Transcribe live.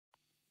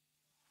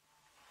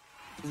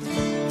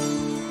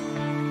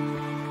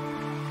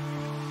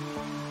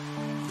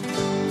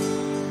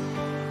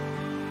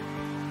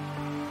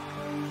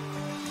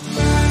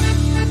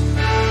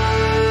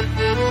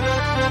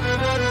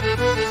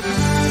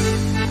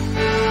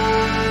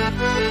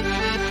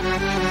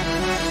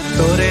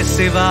तोरे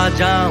सिवा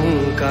जाऊं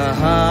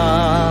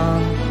कहाँ,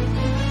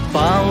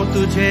 पाऊं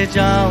तुझे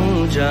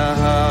जाऊं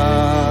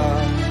जहाँ।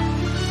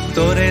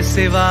 तोरे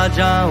सिवा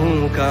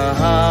जाऊं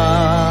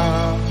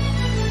कहाँ,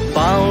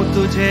 पाऊं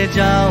तुझे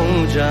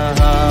जाऊं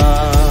जहाँ।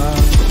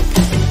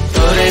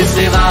 तोरे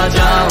सिवा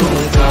जाऊं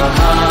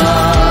कहाँ,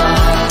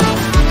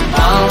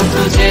 पाऊं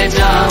तुझे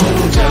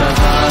जाऊं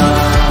जहाँ।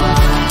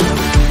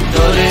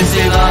 तोरे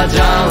सिवा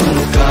जाऊं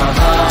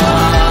कहाँ,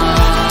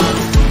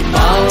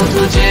 पाऊं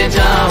तुझे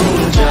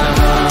जाऊं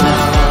जहाँ।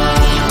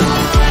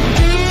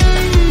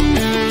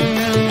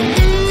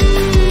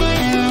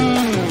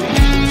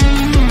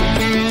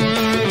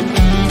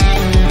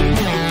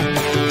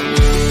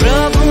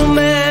 प्रभु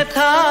मैं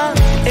था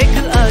एक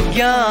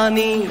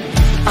अज्ञानी,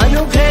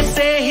 अनुग्रह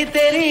से ही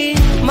तेरी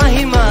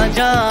महिमा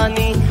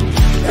जानी।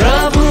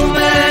 प्रभु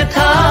मैं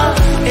था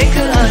एक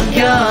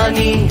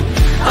अज्ञानी,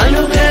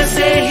 अनुग्रह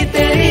से ही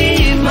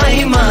तेरी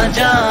महिमा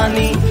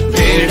जानी।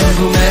 पेड़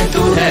हूँ मैं,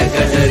 तू है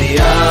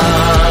गडरिया,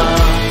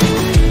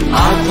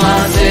 आत्मा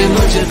से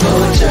मुझको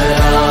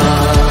चरा।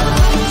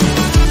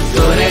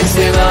 तोरे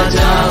सिवा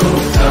जाऊं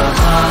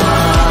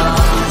कहाँ,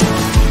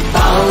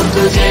 पाऊं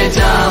तुझे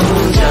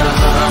जाऊं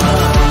जहाँ।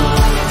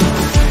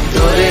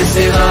 तोरे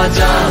सिवा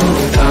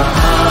जाऊं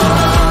कहाँ,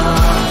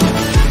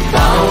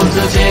 पाऊं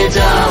तुझे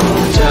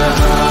जाऊं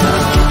जहाँ।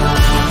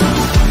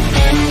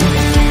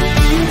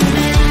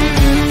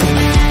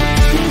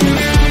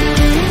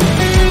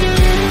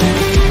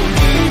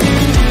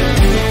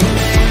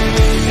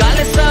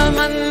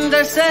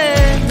 से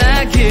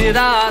मैं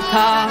घिरा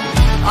था,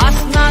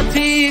 आसना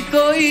थी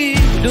कोई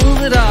डूब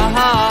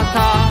रहा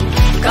था।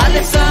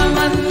 काले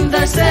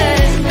समंदर से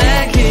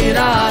मैं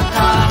घिरा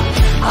था,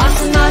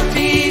 आसना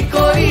थी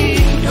कोई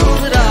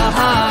डूब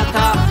रहा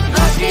था।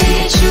 आगे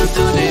यीशु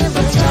तूने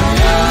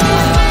बचाया,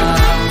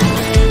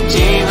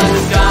 जीवन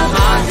का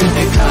मार्ग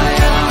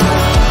दिखाया।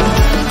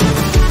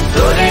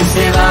 तोरे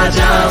सिवा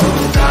जाऊं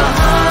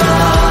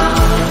कहाँ,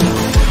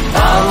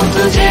 पाऊं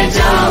तुझे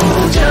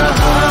जाऊं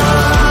जहाँ।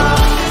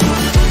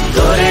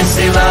 तोरे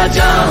सिवा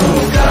जाऊं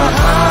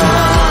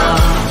कहाँ,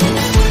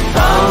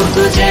 पाऊं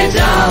तुझे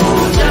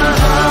जाऊं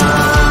जहाँ।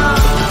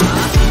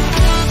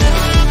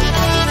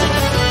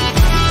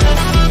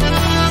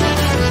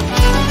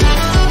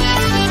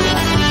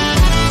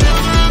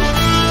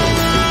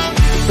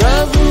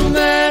 प्रभु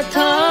मैं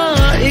था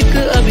एक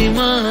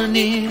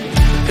अभिमानी,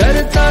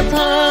 करता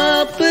था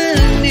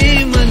अपनी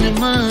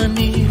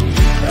मनमानी।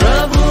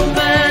 प्रभु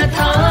मैं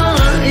था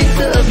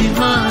एक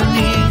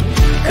अभिमानी,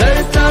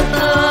 करता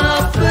था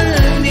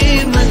अपनी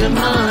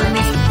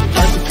मनमानी।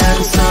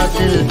 पत्थर सा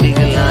दिल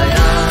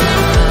पिघलाया,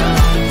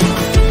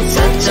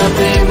 सच्चा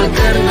प्रेम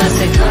करना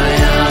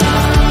सिखाया।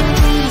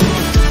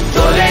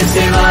 तोरे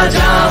सिवा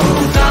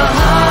जाऊं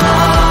कहाँ,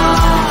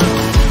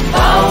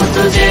 पाऊं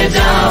तुझे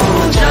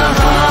जाऊं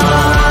जहाँ।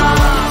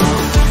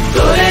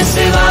 तोरे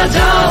सिवा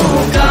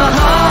जाऊं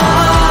कहाँ,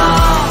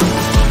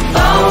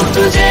 पाऊं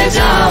तुझे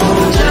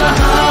जाऊं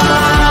जहाँ।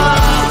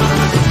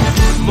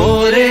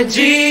 मोरे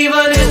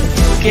जीवन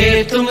के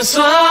तुम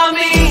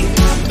स्वामी,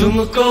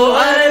 तुमको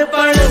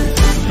अर्पण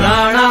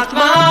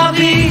प्राणात्मा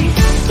भी।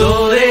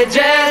 तोरे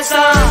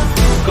जैसा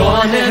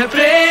कौन है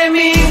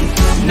प्रेमी,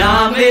 ना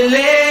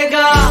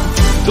मिलेगा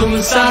तुम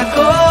सा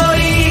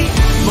कोई।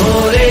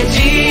 मोरे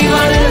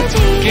जीवन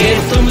के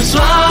तुम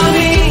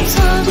स्वामी,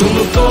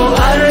 तुमको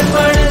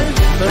अर्पण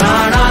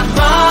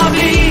प्राणात्मा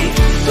भी।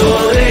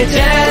 तोरे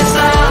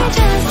जैसा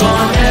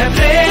कौन है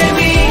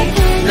प्रेमी,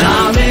 ना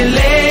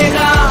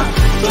मिलेगा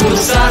तुम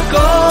सा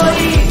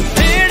कोई।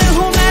 पेड़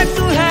हूँ मैं,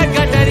 तू है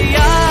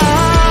गडरिया,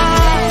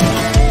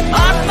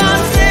 आत्मा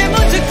से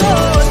मुझको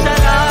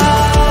चला।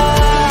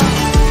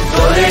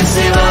 तोरे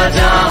सिवा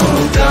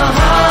जाऊं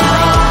कहाँ,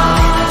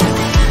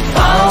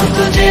 पाऊं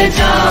तुझे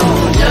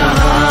जाऊं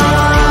जहाँ।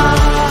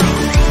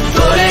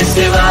 तोरे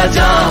सिवा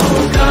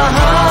जाऊं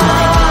कहाँ,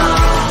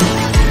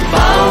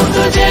 पाऊं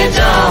तुझे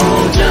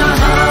जाऊं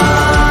जहाँ।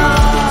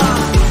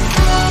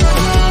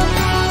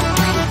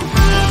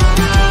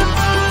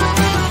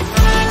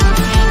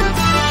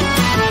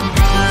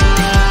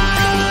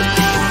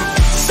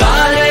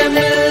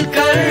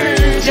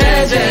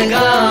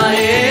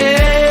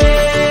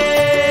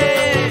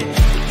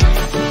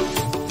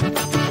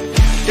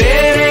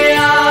 तेरे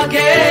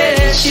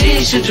आगे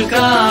शीश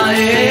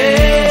झुकाए,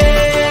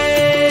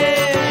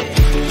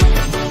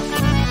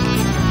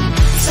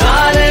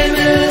 सारे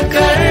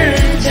मिलकर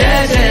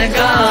जय जय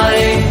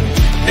गाए।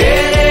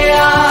 तेरे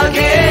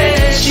आगे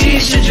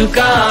शीश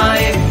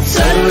झुकाए,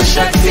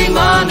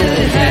 सर्वशक्तिमान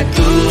है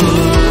तू,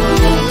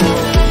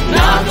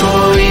 ना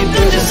कोई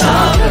तुझसा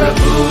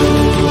प्रभु।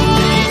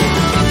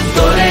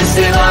 तोरे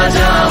सिवा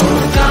जाऊं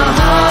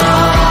कहाँ,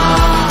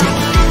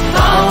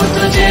 पाऊं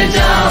तुझे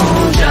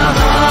जाऊं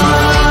जहाँ।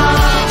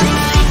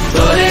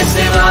 तोरे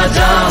सिवा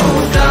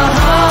जाऊं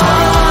कहाँ,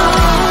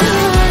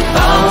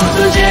 पाऊं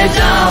तुझे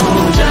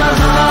जाऊं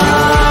जहाँ।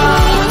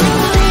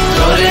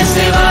 तोरे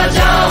सिवा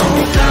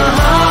जाऊं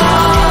कहाँ,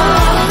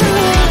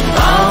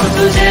 पाऊं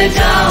तुझे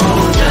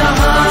जाऊं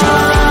जहाँ।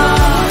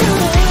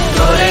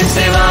 तोरे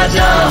सिवा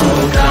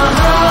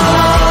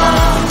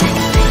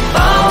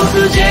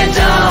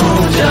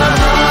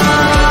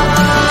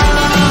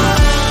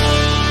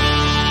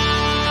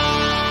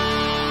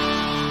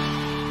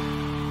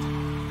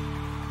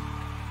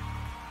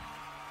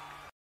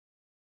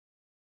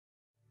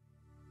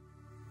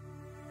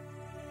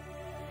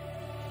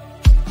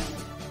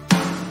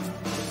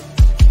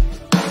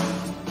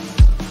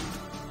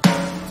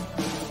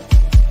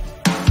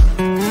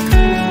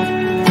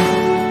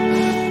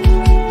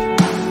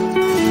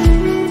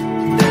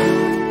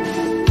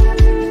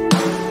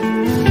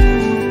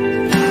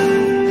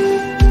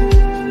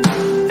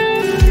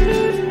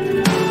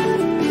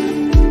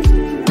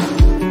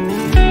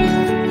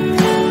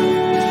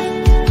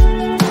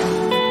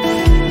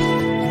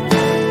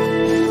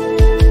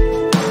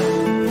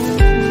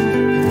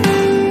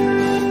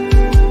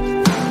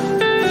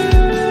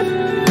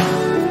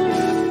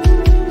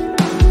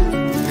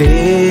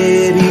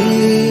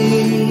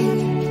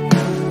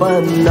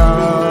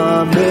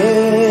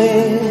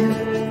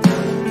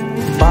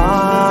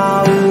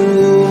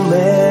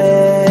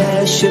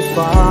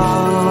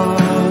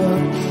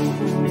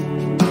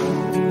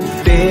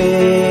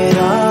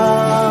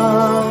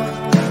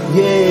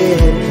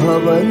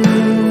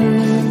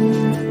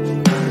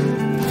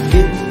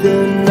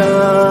कितना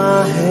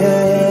है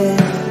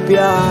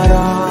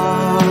प्यारा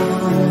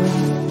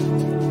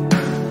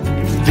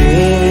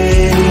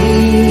तेरी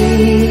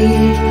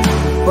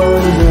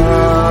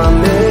पनाह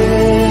में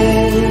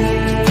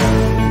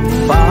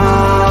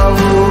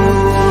पाऊं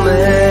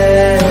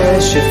मैं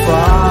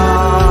शिफा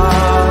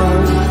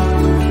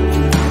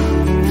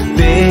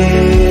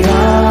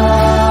तेरा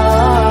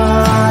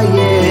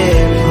ये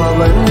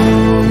भवन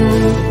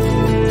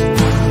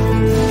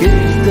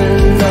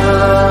कितना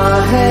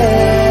है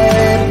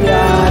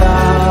प्यारा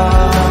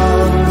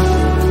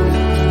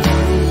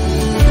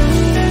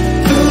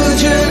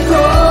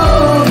तुझको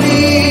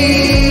भी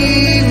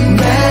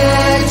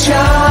मैं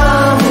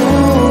चाहूं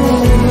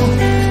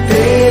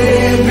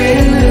तेरे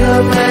बिन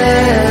मैं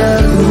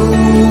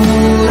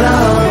अधूरा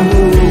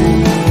हूँ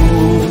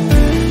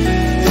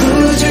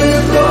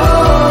तुझको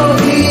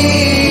भी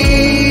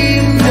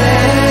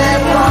मैं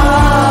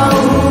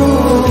पाऊं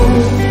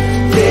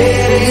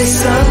तेरे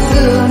संग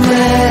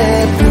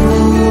मैं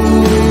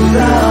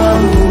पूरा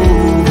हूँ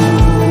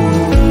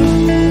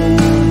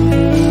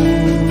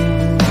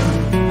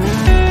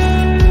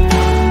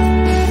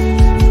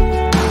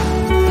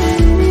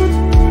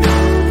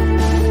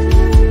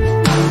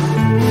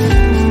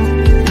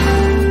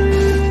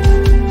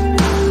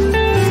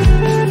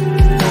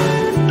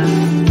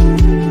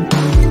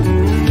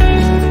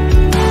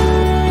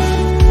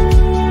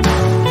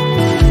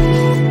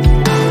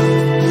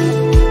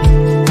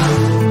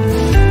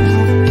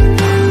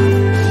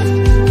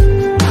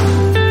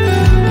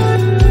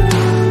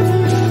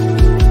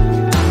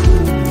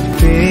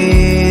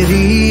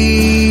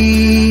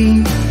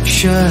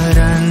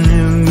शरण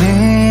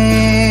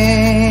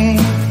में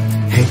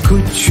है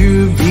कुछ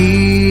भी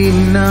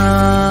ना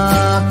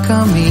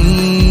कमी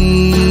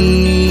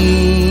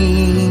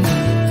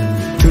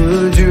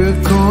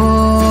तुझको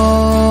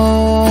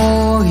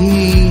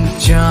ही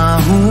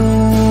चाहूं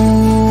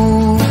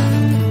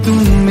तू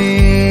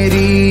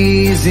मेरी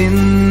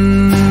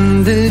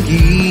जिंदगी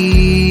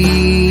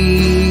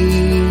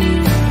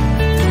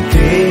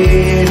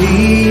तेरी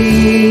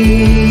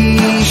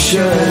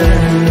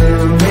शरण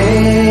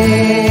में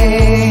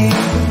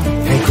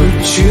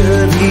कुछ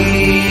भी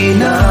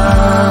ना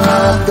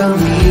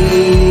कमी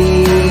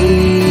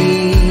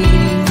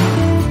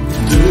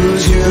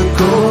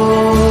तुझको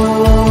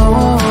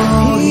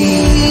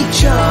ही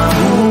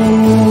चाहूं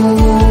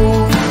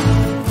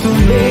तू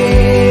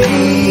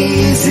मेरी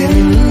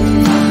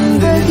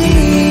जिंदगी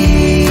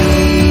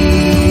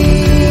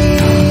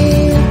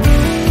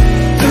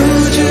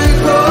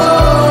तुझको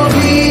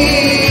भी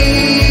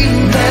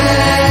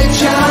मैं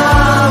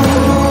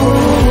चाहूं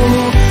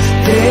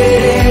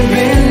तेरे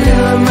बिन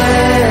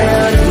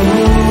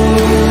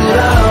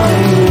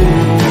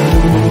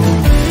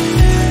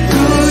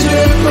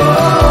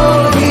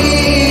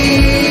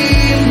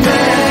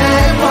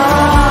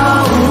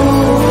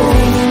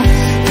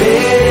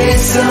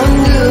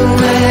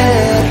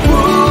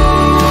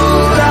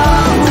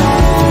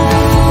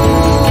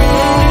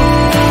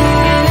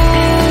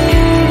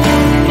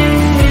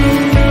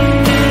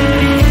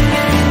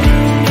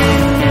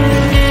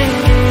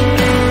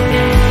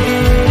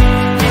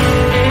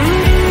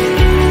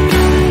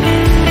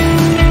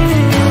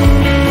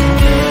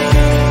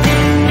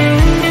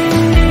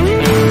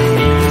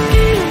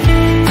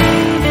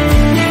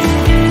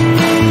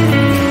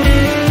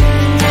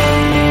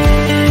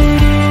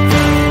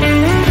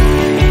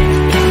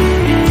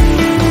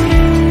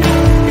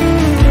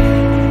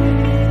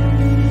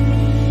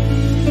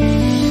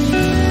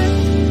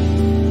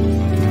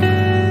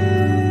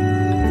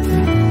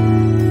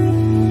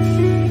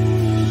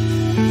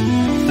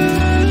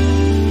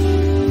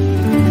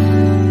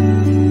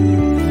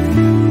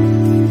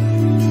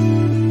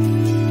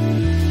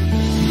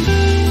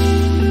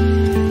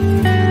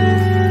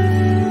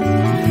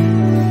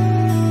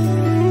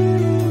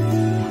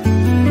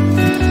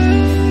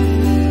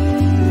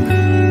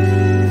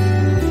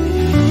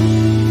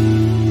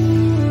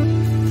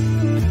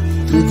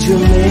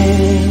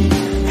तुझमें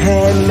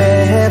है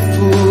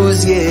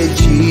महफूज ये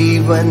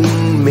जीवन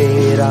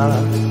मेरा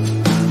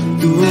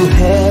तू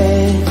है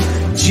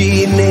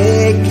जीने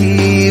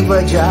की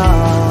वजह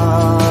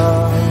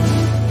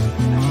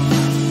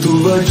तू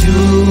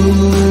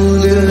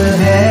वजूद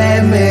है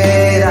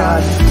मेरा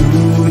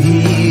तू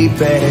ही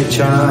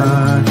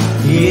पहचान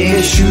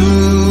यीशु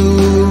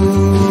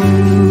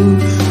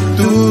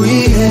तू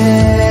ही है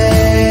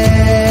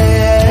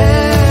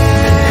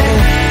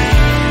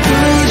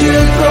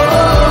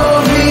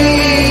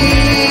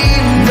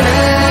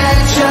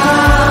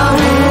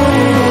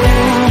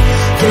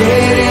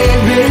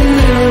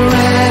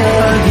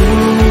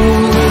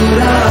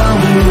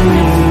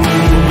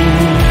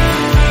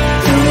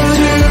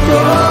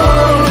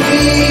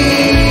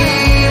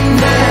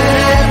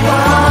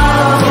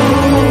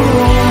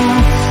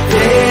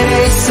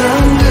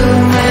संग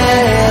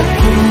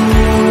मैं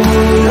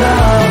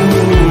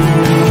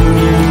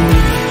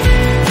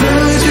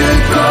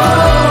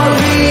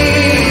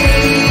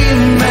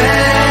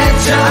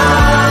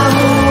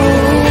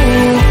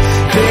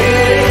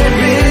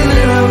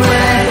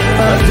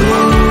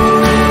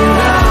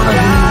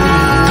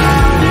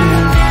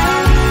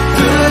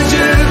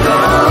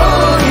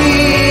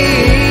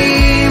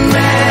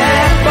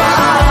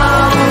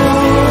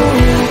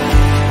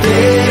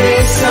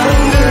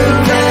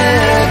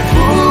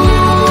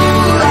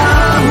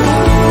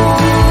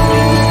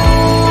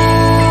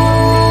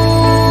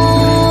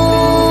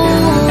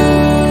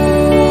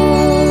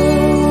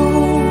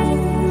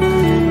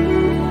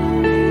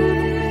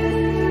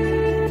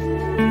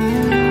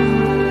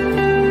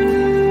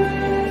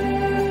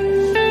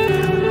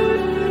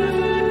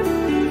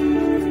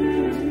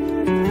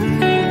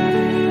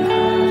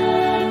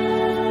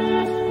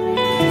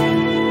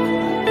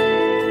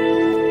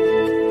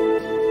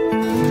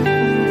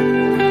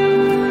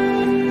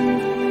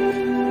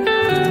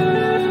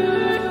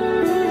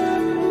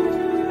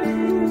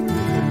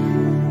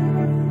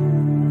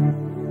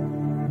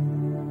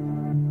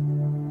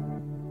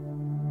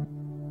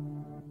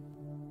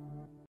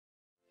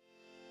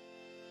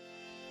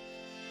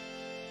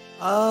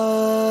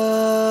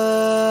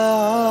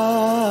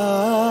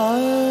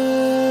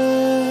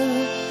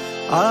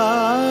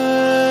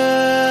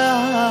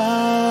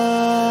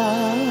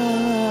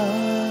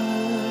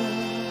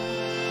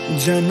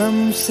जन्म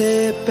से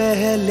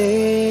पहले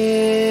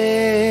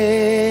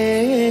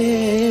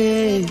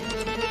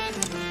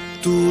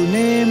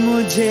तूने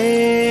मुझे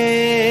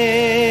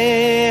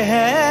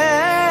है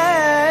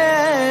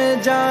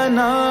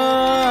जाना,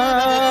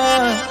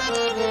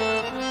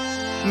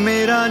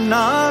 मेरा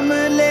नाम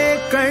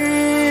लेकर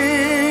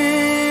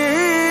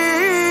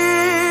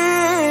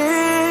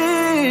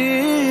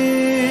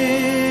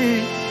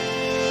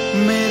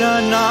मेरा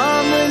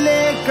नाम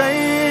लेकर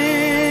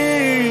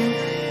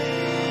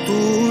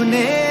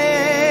तूने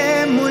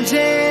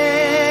मुझे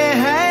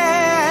है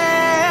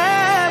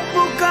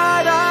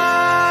पुकारा,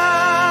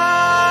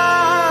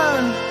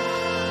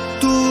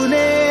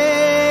 तूने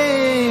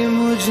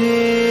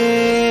मुझे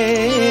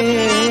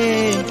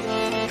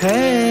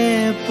है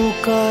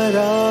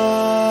पुकारा।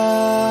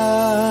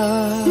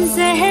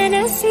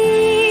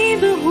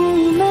 ज़हनसीब हूँ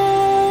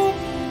मैं,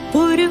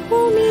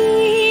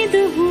 पुरउम्मीद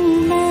हूँ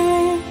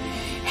मैं,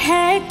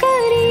 है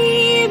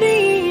करीब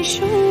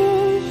यीशु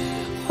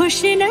खुश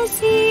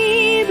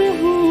नसीब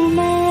हूँ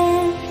मैं।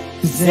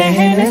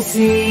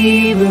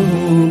 ज़हनसीब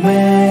हूँ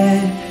मैं,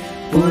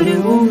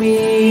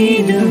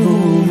 पुरउम्मीद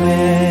हूँ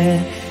मैं,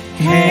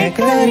 है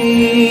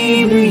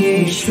करीब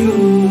यीशु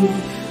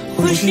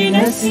खुश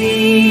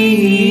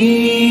नसीब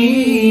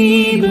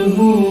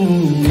हूँ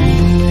मैं।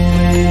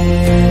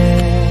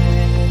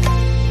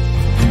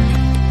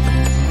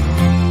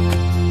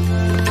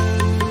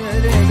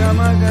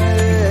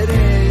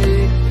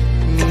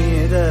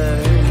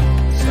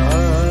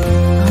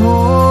 हो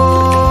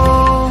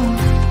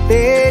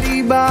तेरी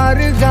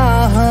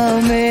बारगाह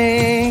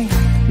में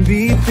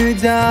बीत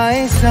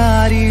जाए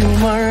सारी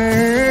उम्र,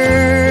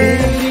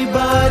 तेरी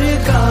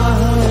बारगाह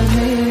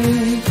में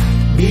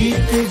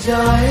बीत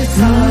जाए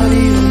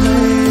सारी उम्र,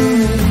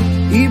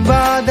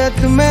 इबादत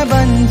में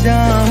बन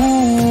जाऊं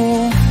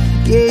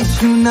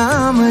यीशु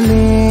नाम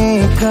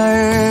लेकर,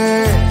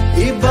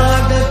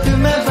 इबादत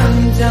में बन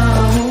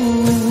जाऊं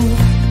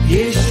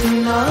यीशु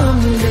नाम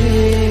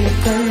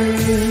लेकर,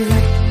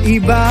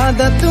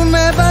 इबादत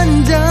में बन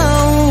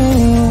जाऊं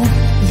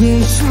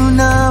यीशु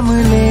नाम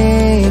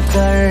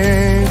लेकर,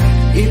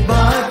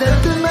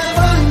 इबादत में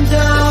बन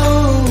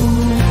जाऊं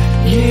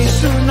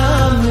यीशु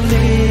नाम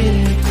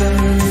लेकर।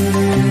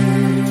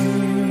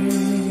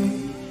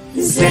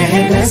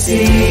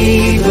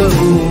 ज़हनसीब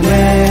हूँ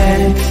मैं,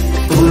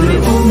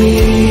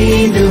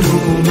 पुरउम्मीद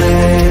हूँ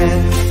मैं,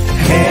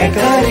 है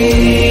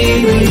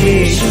करीब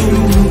यीशु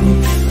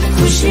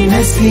खुश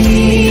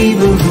नसीब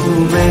हूँ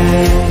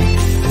मैं।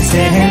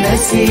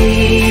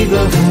 ज़हनसीब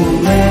हूँ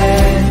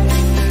मैं,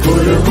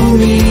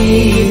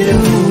 पुरउम्मीद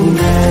हूँ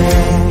मैं,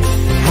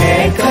 है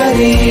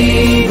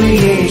करीब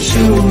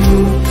यीशु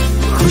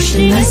खुश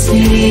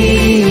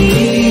नसीब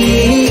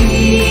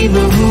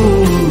हूँ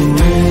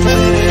मैं।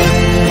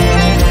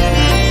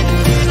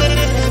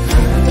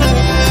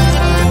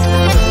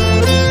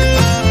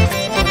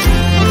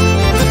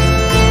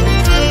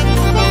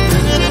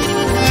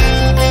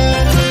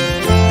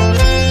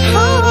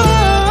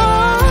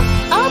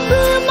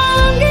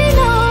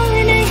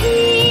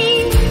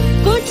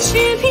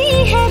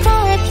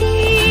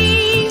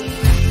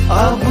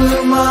 अब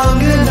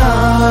मांगना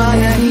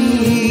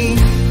नहीं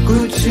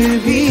कुछ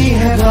भी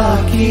है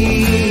बाकी,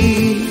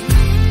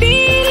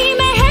 तेरी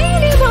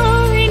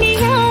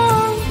मेहरबानियाँ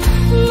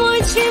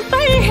मुझ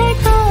पर है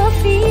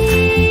काफी,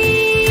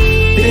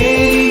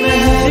 तेरी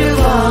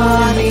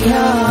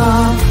मेहरबानियाँ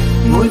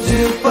मुझ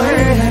पर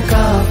है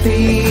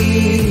काफी,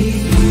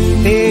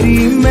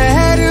 तेरी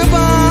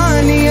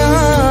मेहरबानियाँ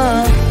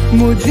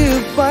मुझ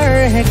पर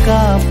है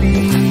काफी,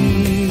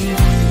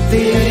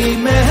 तेरी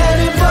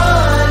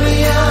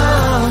मेहरबानियाँ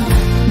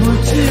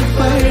मुझ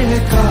पर है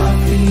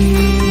काफी।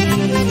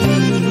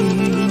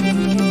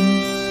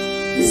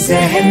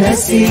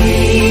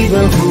 ज़हनसीब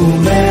हूँ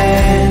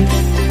मैं,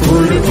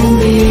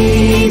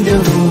 पुरउम्मीद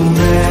हूँ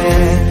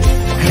मैं,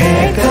 है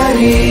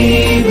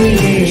करीब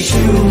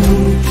यीशु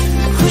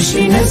खुश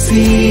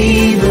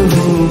नसीब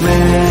हूँ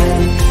मैं।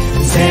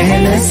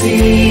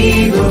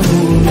 ज़हनसीब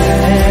हूँ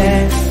मैं,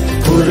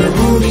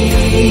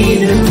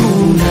 पुरउम्मीद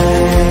हूँ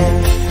मैं,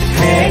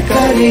 है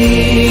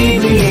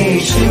करीब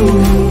यीशु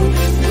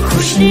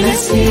खुश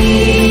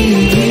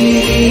नसीब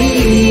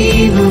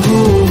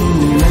हूँ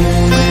मैं।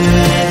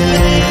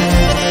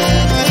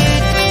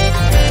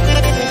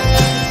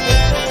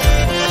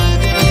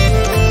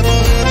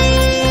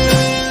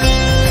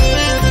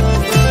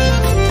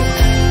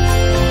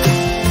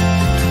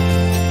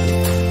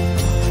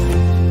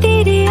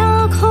 तेरे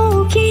आँखों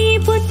की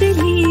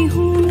पुतली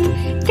हूँ,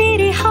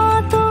 तेरे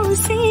हाथों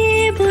से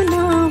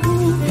बुना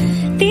हूँ,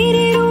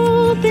 तेरे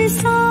रूप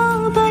सा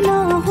बना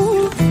हूँ,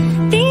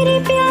 तेरे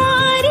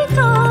प्यार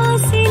का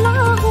सिला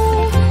हूँ,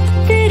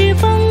 तेरे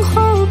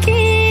पंखों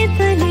के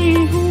तले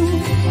हूँ,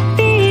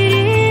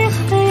 तेरे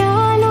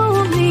ख्यालों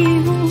में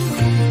हूँ,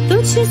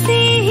 तुझसे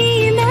ही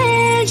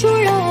मैं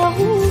जुड़ा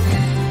हूँ,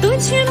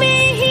 तुझ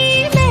में ही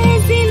मैं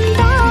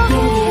जिंदा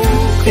हूँ।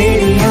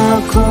 तेरी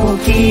आँखों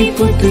की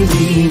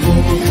पुतली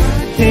हूँ,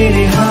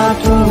 तेरे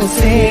हाथों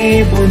से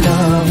बुना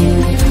हूँ,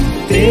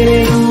 तेरे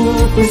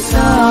रूप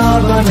सा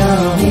बना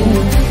हूँ,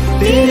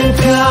 तेरे तेरे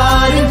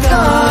प्यार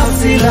का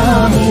सिला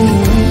हूँ,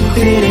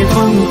 तेरे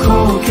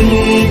पंखों के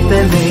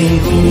तले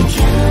हूँ,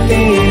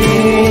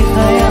 तेरे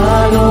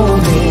ख्यालों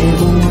में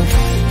हूँ,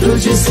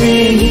 तुझसे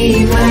ही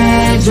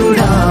मैं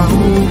जुड़ा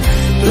हूँ,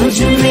 तुझ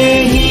में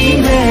ही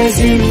मैं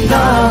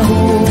जिंदा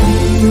हूँ,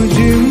 तुझ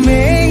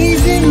में ही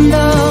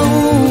जिंदा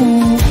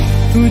हूँ,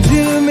 तुझ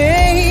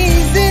में ही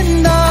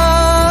जिंदा।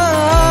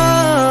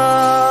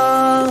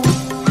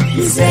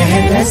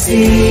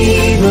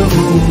 ज़हनसीब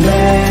हूँ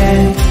मैं,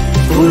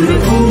 पुर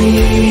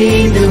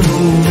उम्मीद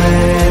हूँ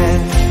मैं,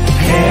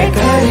 है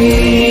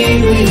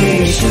करीब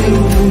यीशु,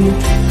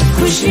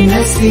 खुश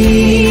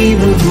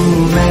नसीब हूँ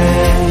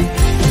मैं,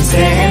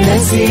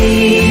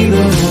 ज़हनसीब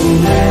हूँ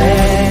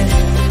मैं,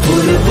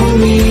 पुर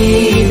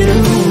उम्मीद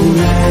हूँ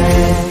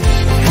मैं,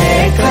 है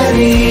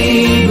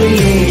करीब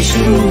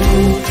यीशु,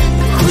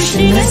 खुश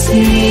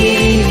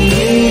नसीब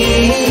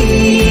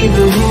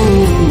हूँ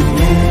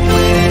मैं।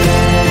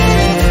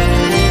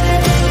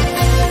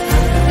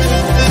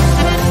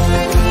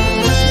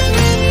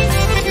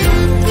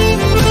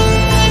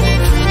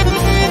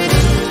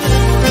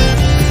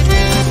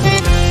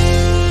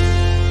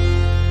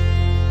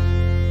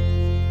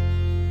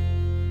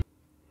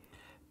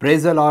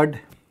 Praise the lord.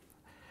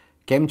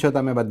 કેમ છો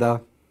તમે બધા?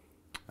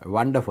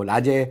 વન્ડરફુલ.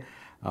 આજે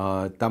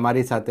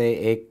તમારી સાથે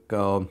એક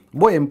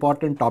બહુ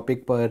ઇમ્પોર્ટન્ટ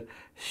ટૉપિક પર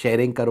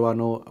શેરિંગ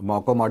કરવાનો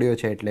મોકો મળ્યો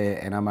છે, એટલે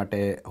એના માટે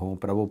હું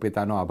પ્રભુ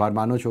પિતાનો આભાર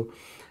માનું છું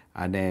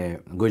અને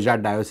ગુજરાત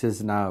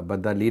ડાયોસિસના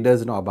બધા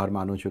લીડર્સનો આભાર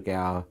માનું છું કે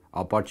આ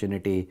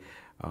ઓપોર્ચ્યુનિટી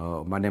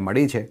મને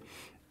મળી છે.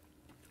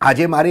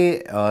 આજે મારી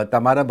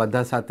તમારા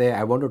બધા સાથે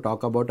I want to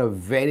talk about a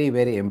very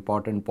very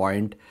important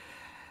point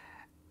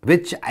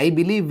which I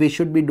believe we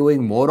should be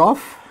doing more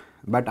of,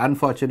 but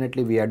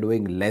unfortunately we are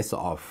doing less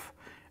of,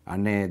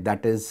 અને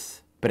that is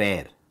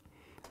prayer.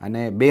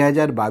 અને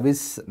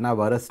 2022ના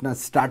વર્ષના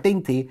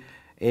સ્ટાર્ટિંગથી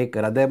એક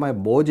હૃદયમાં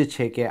બોજ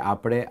છે કે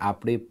આપણે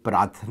આપણી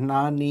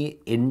પ્રાર્થનાની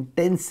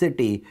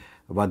ઇન્ટેન્સિટી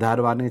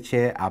વધારવાની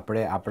છે,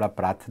 આપણે આપણા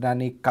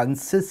પ્રાર્થનાની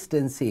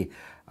કન્સિસ્ટન્સી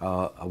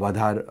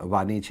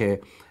વધારવાની છે.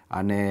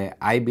 અને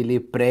I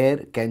believe prayer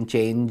can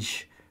change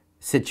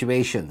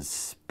situations.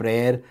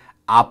 Prayer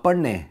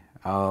આપણને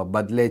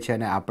બદલે છે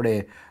અને આપણે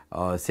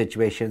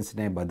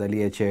સિચ્યુએશન્સને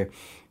બદલીએ છીએ.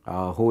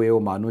 હું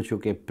એવું માનું છું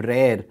કે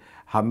પ્રેયર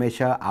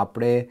હંમેશા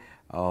આપણે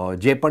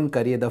જે પણ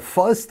કરીએ, the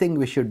first thing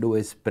we should do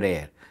is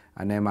prayer.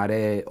 અને મારે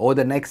over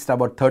the next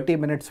about 30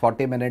 minutes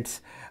 40 minutes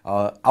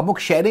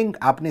અમુક શેરિંગ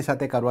આપની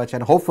સાથે કરવા છે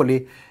અને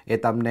હોપફુલી એ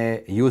તમને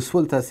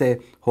યુઝફુલ થશે.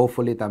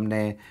 હોપફુલી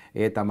તમને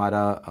એ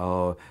તમારા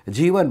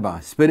જીવનમાં,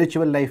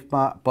 સ્પિરિચ્યુઅલ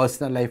લાઈફમાં,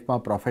 પર્સનલ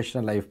લાઈફમાં,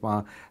 પ્રોફેશનલ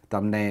લાઈફમાં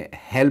તમને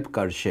હેલ્પ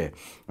કરશે.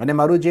 અને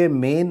મારું જે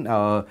મેઇન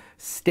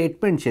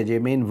સ્ટેટમેન્ટ છે, જે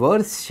મેઇન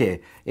વર્સ છે,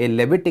 એ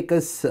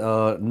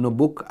લેવિટિકસનું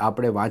બુક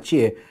આપણે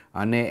વાંચીએ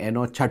અને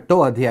એનો 6ઠ્ઠો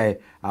અધ્યાય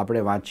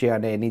આપણે વાંચીએ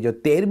અને એની જો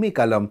 13મી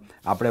કલમ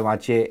આપણે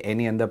વાંચીએ,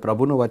 એની અંદર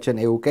પ્રભુનું વચન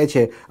એવું કહે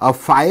છે, અ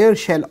fire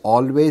shell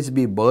always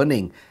be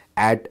burning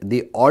at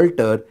the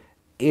alter,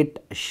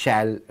 it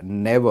shell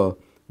never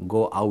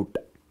go out.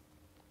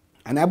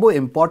 અને આ બહુ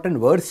ઇમ્પોર્ટન્ટ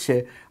વર્સ છે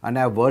અને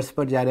આ વર્સ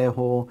પર જ્યારે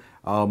હું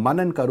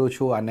મનન કરું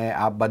છું અને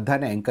આ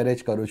બધાને એન્કરેજ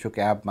કરું છું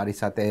કે આપ મારી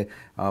સાથે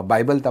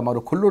બાઇબલ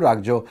તમારું ખુલ્લું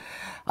રાખજો.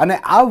 અને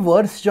આ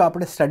વર્સ જો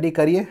આપણે સ્ટડી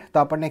કરીએ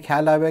તો આપણને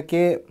ખ્યાલ આવે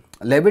કે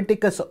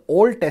લેવિટિકસ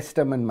ઓલ્ડ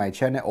ટેસ્ટમેન્ટમાં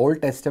છે અને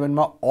old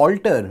ટેસ્ટમેન્ટમાં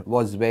alter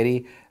was very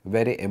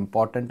very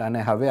important. અને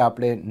હવે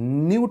આપણે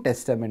ન્યૂ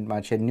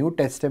ટેસ્ટમેન્ટમાં છે. ન્યૂ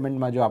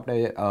ટેસ્ટમેન્ટમાં જો આપણે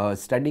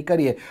સ્ટડી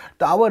કરીએ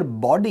તો આવર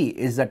body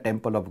is the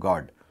temple of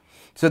God.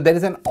 So there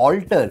is an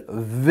alter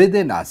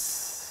within અસ.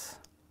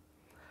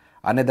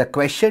 અને the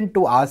question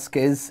to ask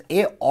is,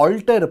 A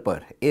alter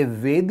પર, એ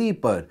વેદી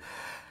પર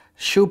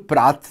શું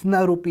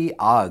પ્રાર્થનારૂપી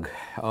આગ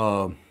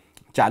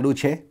ચાલુ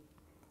છે?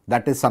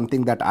 That is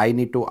something that I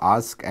need to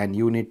ask and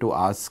you need to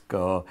ask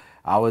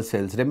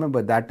ourselves.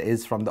 Remember, that is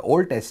from the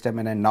Old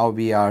Testament and now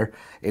we are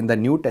in the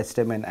New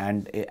Testament,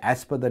 and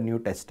as per the New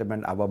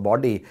Testament, our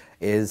body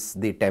is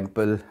the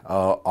temple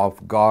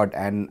of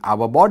God and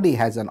our body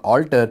has an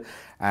altar,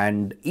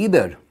 and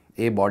either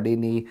a body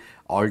ni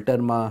altar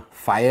ma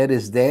fire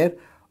is there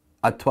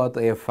અથવા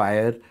તો એ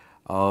fire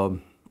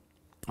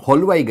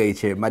હોલવાઈ ગઈ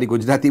છે. મારી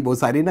ગુજરાતી બહુ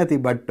સારી નથી,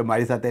 but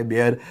મારી સાથે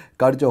બેર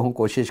કરજો. હું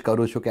કોશિશ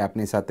કરું છું કે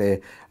આપની સાથે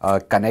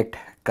કનેક્ટ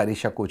કરી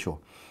શકું છું.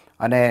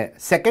 અને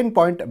સેકન્ડ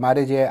પોઈન્ટ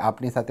મારે જે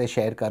આપની સાથે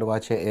શેર કરવા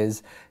છે ઇઝ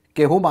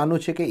કે હું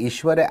માનું છું કે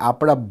ઈશ્વરે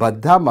આપણા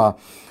બધામાં,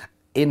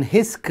 in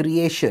his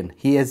creation,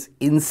 he has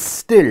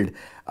ઇન્સ્ટિલ્ડ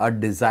a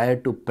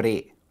Dzire two pre,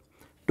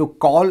 to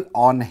call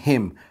on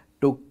him,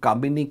 two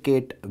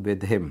communicate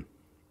with him.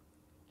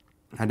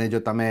 અને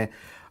જો તમે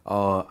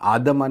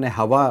આદમ અને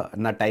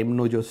હવાના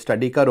ટાઈમનું જો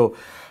સ્ટડી કરો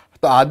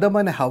તો આદમ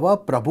અને હવા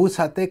પ્રભુ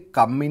સાથે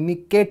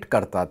કમ્યુનિકેટ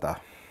કરતા હતા,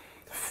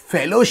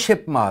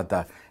 ફેલોશિપમાં હતા.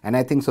 And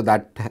I think so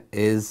that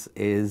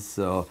is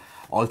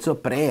also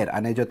prayer.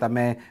 અને જો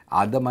તમે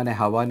આદમ અને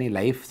હવાની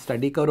લાઈફ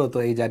સ્ટડી કરો તો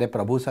એ જ્યારે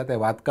પ્રભુ સાથે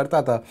વાત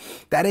કરતા હતા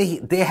ત્યારે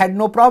દે હેડ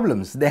નો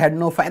problems, they head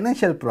no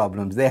financial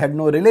problems, they head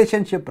no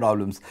relationship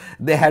problems,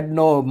 they had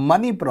no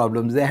money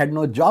problems, they had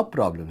no job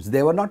problems.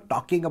 They were not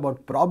talking about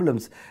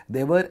problems,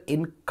 they were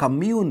in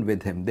commune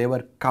with him, they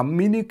were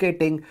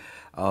communicating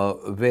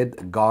with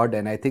God.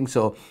 And I think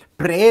so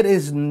prayer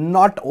is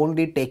not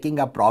only taking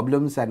our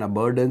problems and our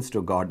burdens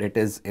to God, it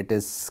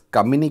is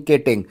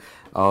communicating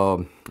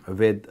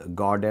with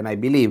God. And I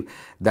believe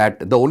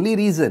that the only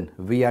reason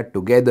we are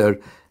together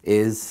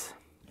is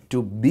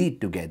to be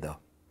together.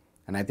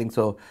 And I think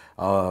so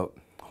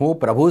હું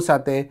પ્રભુ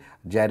સાથે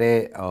જ્યારે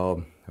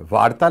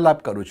વાર્તાલાપ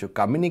કરું છું,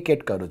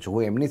 communicate કરું છું,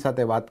 હું એમની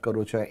સાથે વાત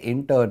કરું છું,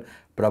 ઇન્ટર્ન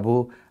પ્રભુ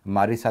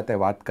મારી સાથે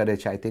વાત કરે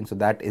છે. I think so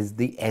that is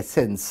the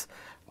essence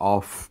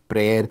of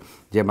prayer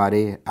જે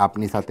મારે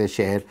આપની સાથે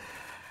શેર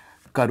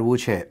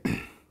કરવું છે.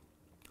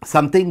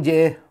 સમથિંગ જે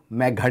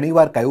મેં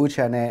ઘણીવાર કહ્યું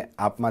છે અને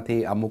આપમાંથી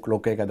અમુક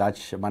લોકોએ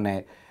કદાચ મને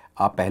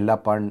આ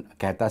પહેલાં પણ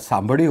કહેતા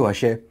સાંભળ્યું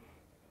હશે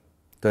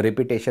તો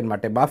રિપીટેશન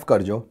માટે માફ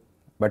કરજો,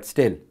 but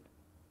still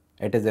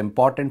it is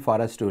important for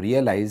us to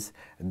realize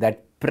that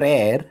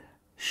prayer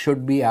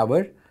should be our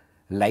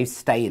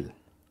lifestyle,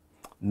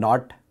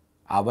 not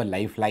our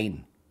lifeline.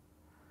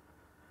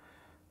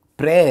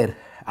 Prayer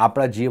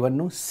આપણા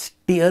જીવનનું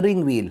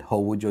સ્ટીયરિંગ વ્હીલ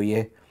હોવું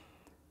જોઈએ,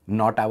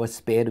 not our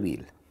spare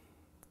wheel.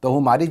 તો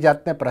હું મારી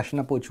જાતને પ્રશ્ન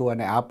પૂછું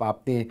અને આપ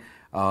આપની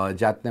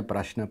જાતને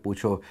પ્રશ્ન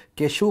પૂછો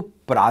કે શું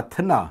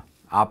પ્રાર્થના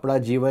આપણા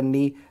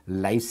જીવનની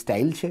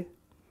લાઈફસ્ટાઈલ છે?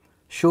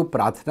 શું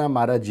પ્રાર્થના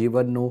મારા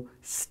જીવનનું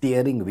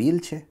સ્ટીયરિંગ વ્હીલ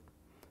છે?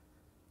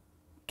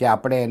 કે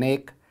આપણે એને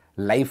એક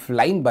લાઈફ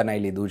લાઇન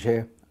બનાવી લીધું છે,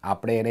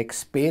 આપણે એને એક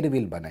સ્પેર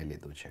વ્હીલ બનાવી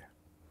લીધું છે?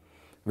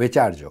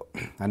 વિચારજો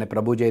અને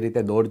પ્રભુ જે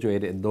રીતે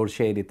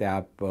દોડશે એ રીતે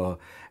આપ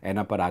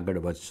એના પર આગળ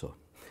વધશો.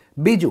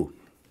 બીજું,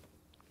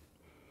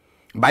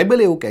 બાઇબલ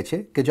એવું કહે છે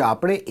કે જો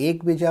આપણે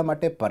એકબીજા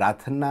માટે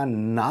પ્રાર્થના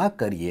ના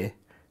કરીએ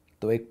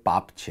તો એક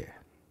પાપ છે.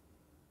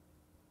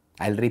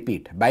 આઈ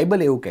રિપીટ, બાઇબલ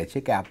એવું કહે છે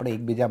કે આપણે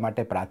એકબીજા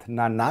માટે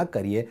પ્રાર્થના ના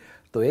કરીએ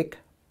તો એક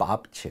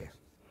પાપ છે.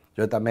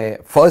 જો તમે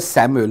 1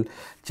 સેમ્યુઅલ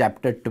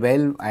ચેપ્ટર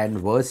 12 એન્ડ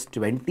વર્સ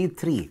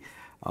 23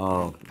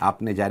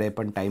 આપને જ્યારે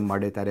પણ ટાઈમ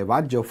મળે ત્યારે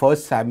વાંચજો. 1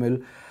 સેમ્યુઅલ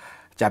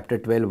ચેપ્ટર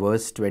 12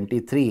 વર્સ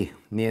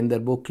 23ની અંદર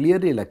બહુ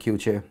ક્લિયરલી લખ્યું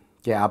છે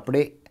કે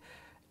આપણે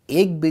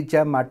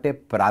એકબીજા માટે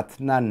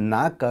પ્રાર્થના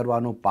ના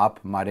કરવાનું પાપ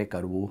મારે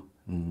કરવું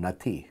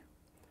નથી.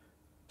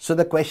 સો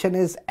the question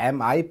is,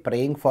 M I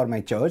praying for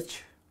my church?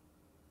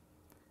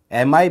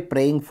 M I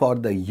praying for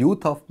the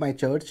youth of my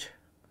church?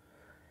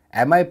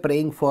 Am I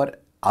praying for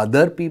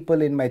other people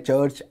in my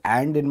church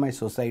and in my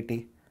society?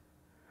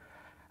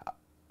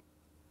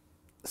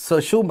 So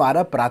શું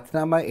મારા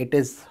પ્રાર્થનામાં it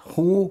is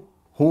who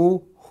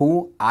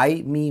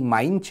I, me,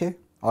 mine છે,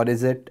 or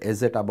is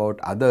it about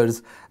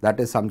others? That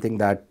is something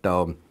that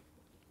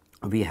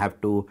we have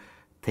to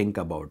think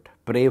about.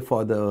 Pray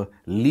for the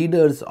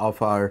leaders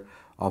of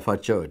our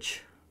church.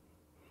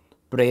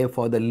 Pray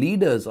for the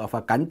leaders of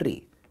our country.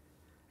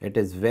 It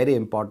is very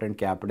important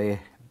કે આપણે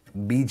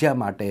બીજા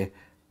માટે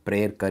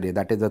prayer કરીએ.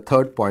 That is the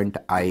third point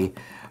I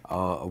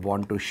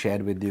want to share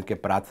with you કે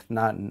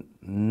પ્રાર્થના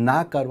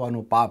ના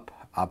કરવાનું પાપ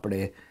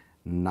આપણે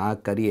ના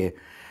કરીએ.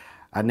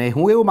 અને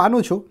હું એવું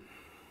માનું છું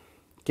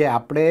કે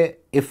આપણે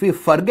if V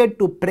forget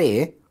two pre,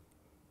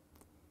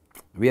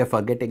 we are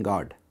ફર્ગેટિંગ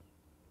God.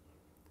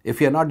 If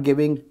you are not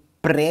giving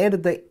prayer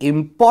the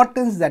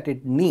importance that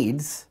it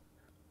needs,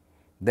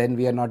 then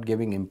we are not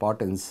giving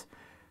importance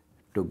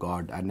to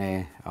God. અને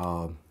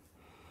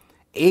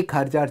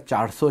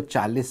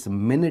 1440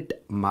 મિનિટ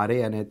મારે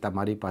અને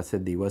તમારી પાસે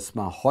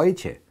દિવસમાં હોય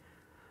છે.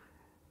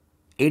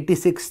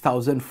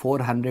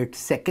 86,400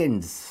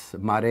 સેકન્ડ્સ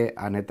મારે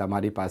અને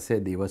તમારી પાસે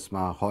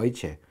દિવસમાં હોય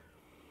છે.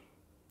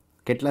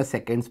 કેટલા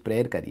સેકન્ડ્સ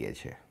પ્રેયર કરીએ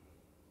છીએ?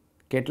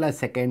 કેટલા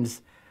સેકન્ડ્સ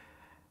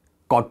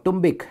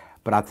કૌટુંબિક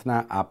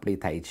પ્રાર્થના આપણી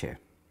થાય છે?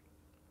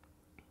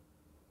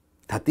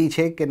 થતી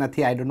છે કે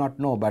નથી, I do not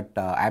no, but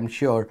I am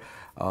sure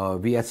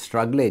we are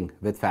struggling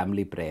with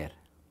family prayer.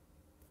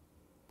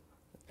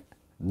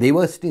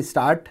 દિવસની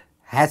start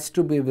has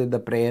two B with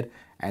the prayer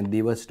and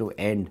દિવસનું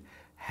and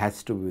has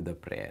two B with the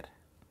prayer.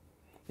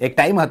 એક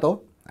ટાઈમ હતો,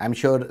 આઈ am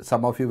sure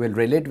sum of you will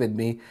relate with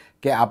me,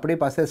 કે આપણી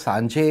પાસે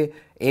સાંજે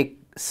એક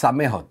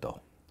સમય હતો.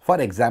 ફોર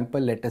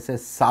એક્ઝામ્પલ, લેટ અસ સે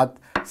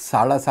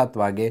 7:30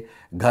 વાગે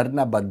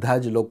ઘરના બધા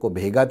જ લોકો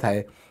ભેગા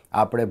થાય,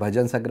 આપણે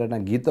ભજન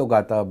સંગ્રહના ગીતો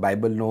ગાતા,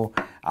 બાઇબલનું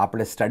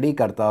આપણે સ્ટડી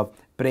કરતા,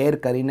 પ્રેયર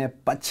કરીને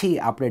પછી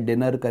આપણે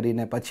ડિનર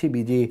કરીને પછી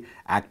બીજી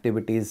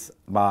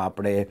એક્ટિવિટીઝમાં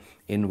આપણે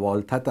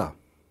ઇન્વોલ્વ થતા.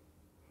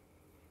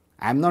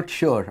 આઈ એમ નોટ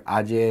શ્યોર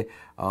આજે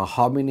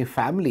how many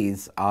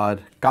families R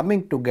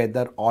coming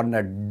together on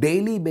a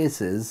daily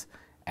basis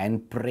and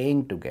praying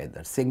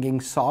together, singing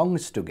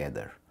songs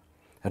together,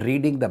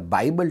 reading the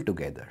Bible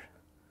together.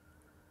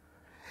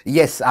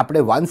 Yes,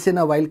 આપણે વન્સ ઇન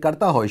અ વાઇલ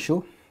કરતા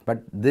હોઈશું,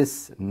 but this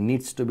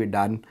needs to be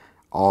done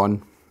on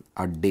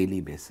a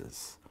daily basis.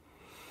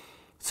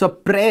 So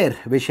prayer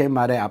વિશે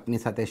મારે આપની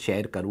સાથે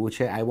share કરવું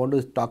છે. I want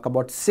to talk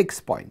about 6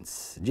 points.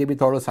 જે બી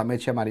થોડો સમય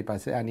છે મારી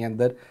પાસે, આની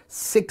અંદર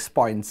 6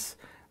 points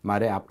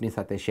મારે આપની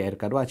સાથે શેર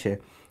કરવા છે.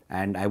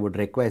 એન્ડ આઈ વુડ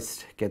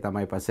રિક્વેસ્ટ કે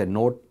તમારી પાસે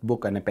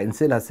નોટબુક અને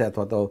પેન્સિલ હશે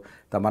અથવા તો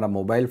તમારા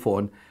મોબાઈલ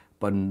ફોન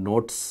પર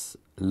નોટ્સ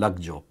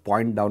લખજો,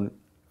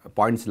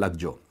 પોઈન્ટ્સ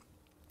લખજો.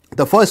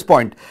 The first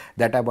point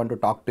that I want to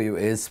talk to you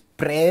is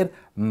prayer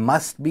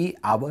must be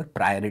our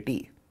priority.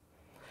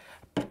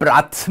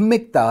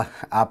 પ્રાથમિકતા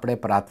આપણે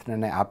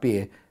પ્રાર્થનાને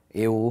આપીએ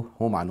એવું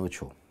હું માનું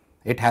છું.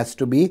 It has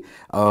two B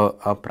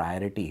a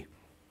priority.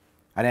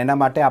 અને એના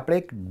માટે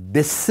આપણે એક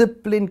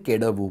ડિસિપ્લિન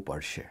કેળવવું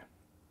પડશે.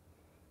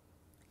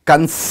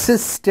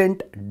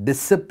 કન્સિસ્ટન્ટ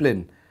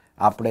ડિસિપ્લિન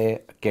આપણે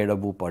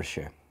કેળવવું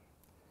પડશે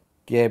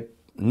કે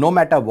નો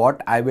matter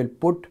what I will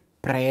put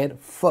prayer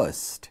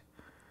first.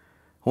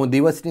 હું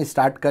દિવસની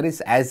સ્ટાર્ટ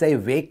કરીશ, as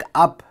I wake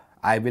up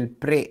I will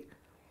pre,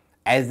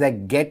 as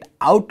I get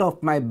out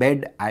of my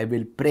bed I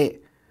will pre,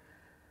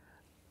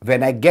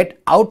 when I get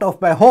out of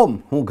my home,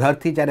 હું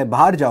ઘરથી જ્યારે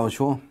બહાર જાઉં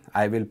છું,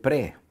 I will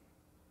pre.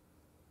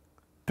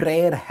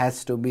 Prayer has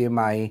two B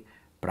my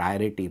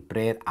priority.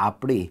 Prayer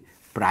આપણી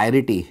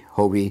priority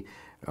હોવી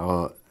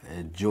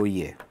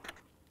જોઈએ.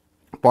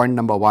 Point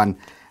number 1.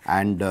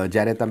 And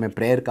જ્યારે તમે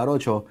પ્રેયર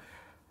કરો છો,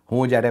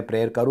 હું જ્યારે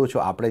પ્રેયર કરું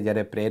છું, આપણે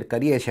જ્યારે પ્રેયર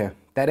કરીએ છીએ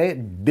ત્યારે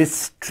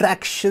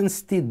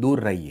ડિસ્ટ્રેક્શન્સથી દૂર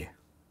રહીએ.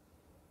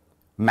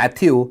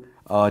 મેથ્યુ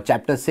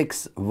ચેપ્ટર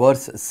 6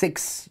 વર્સ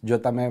 6 જો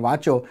તમે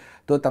વાંચો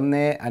તો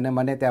તમને અને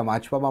મને ત્યાં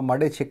વાંચવામાં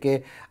મળે છે કે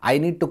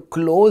I need to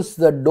close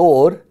the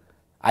door,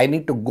 I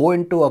need to go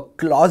in to a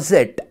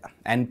closet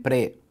and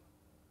pre.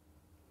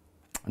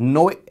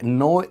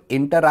 No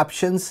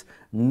ઇન્ટરપ્શન્સ,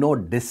 no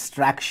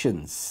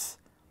distractions.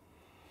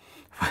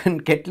 પણ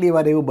કેટલી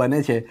વાર એવું બને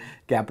છે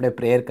કે આપણે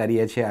પ્રેયર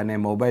કરીએ છીએ અને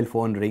મોબાઈલ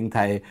ફોન રિંગ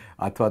થાય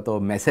અથવા તો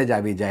મેસેજ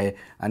આવી જાય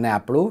અને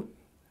આપણું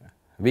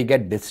વી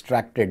ગેટ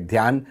ડિસ્ટ્રેક્ટેડ,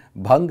 ધ્યાન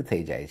ભંગ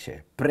થઈ જાય છે.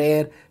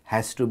 Prayer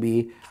has two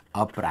B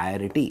a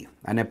priority.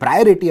 અને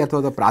પ્રાયોરિટી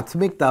અથવા તો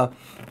પ્રાથમિકતા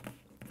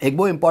એક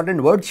બહુ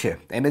ઇમ્પોર્ટન્ટ વર્ડ છે.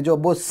 એને જો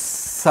બહુ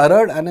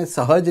સરળ અને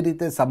સહજ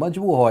રીતે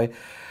સમજવું હોય,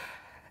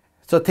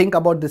 સો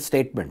think about this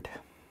statement.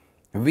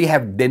 We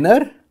have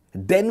dinner,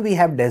 then we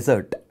have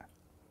dessert.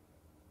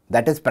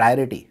 That is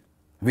priority.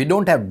 We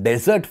don't have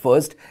dessert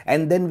first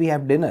and then we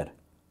have dinner.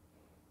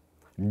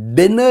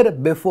 Dinner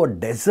before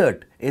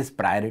dessert is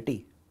priority.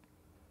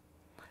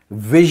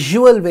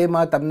 Visual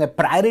વેમાં તમને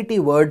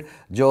પ્રાયોરિટી વર્ડ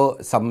જો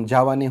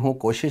સમજાવવાની હું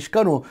કોશિશ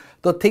કરું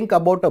તો think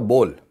about a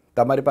બોલ.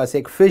 તમારી પાસે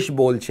એક ફિશ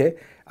બોલ છે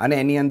અને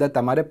એની અંદર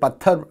તમારે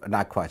પથ્થર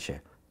નાખવા છે.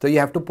 તો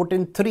you have to put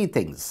in 3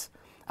 things.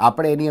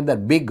 આપણે એની અંદર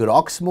બિગ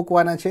રોક્સ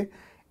મૂકવાના છે,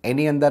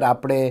 એની અંદર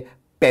આપણે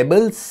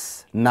પેબલ્સ,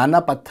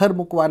 નાના પથ્થર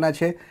મૂકવાના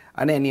છે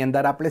અને એની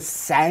અંદર આપણે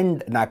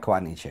સેન્ડ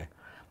નાખવાની છે.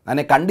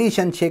 અને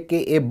કન્ડિશન છે કે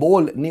એ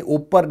બોલની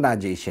ઉપર ના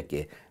જઈ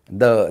શકીએ.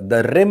 ધ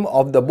રિમ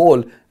ઓફ ધ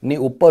બોલની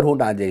ઉપર હું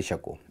ના જઈ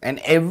શકું. And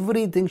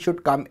everything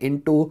should come in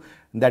two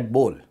that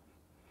બોલ.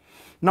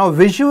 નાઉ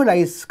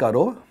વિઝ્યુઅલાઇઝ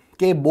કરો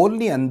કે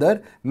બોલની અંદર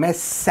મેં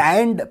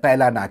સેન્ડ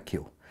પહેલાં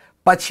નાખ્યું,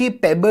 પછી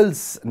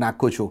પેબલ્સ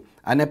નાખું છું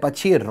અને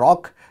પછી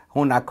રોક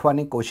હું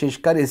નાખવાની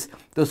કોશિશ કરીશ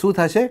તો શું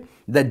થશે?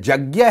 ધ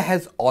જગ્યા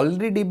has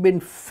already bin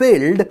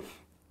field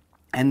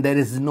and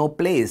there is no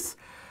place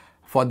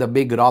for the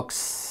big rocks.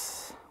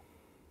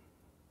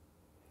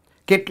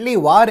 કેટલી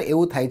વાર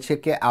એવું થાય છે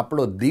કે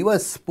આપણો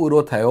દિવસ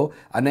પૂરો થયો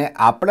અને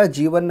આપણા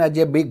જીવનના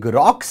જે બિગ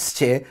રોક્સ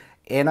છે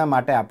એના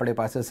માટે આપણી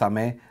પાસે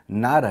સમય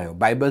ના રહ્યો.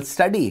 બાઇબલ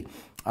સ્ટડી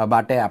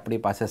માટે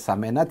આપણી પાસે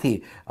સમય નથી.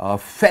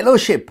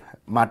 ફેલોશિપ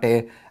માટે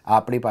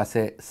આપણી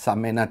પાસે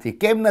સમય નથી.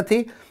 કેમ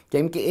નથી?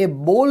 કેમ કે એ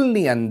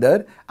બોલની અંદર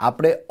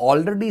આપણે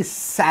ઓલરેડી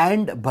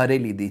સેન્ડ ભરી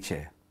લીધી છે.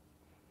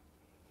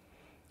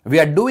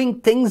 We are doing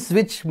things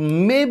which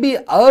may B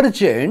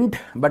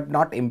urgent but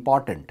not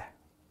important.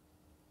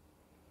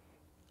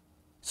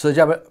 સો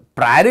જ્યારે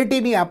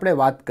પ્રાયોરિટીની આપણે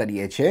વાત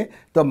કરીએ છીએ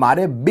તો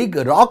મારે બિગ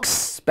રોક્સ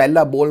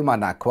પહેલાં બોલમાં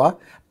નાખવા,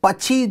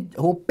 પછી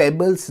હું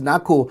પેબલ્સ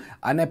નાખું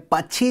અને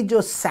પછી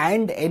જો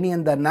સેન્ડ એની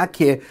અંદર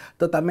નાખીએ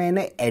તો તમે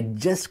એને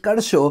એડજસ્ટ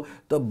કરશો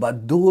તો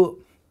બધું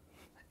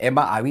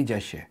એમાં આવી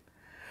જશે.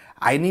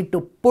 I need to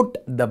put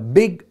the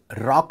big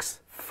rocks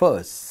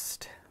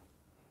first.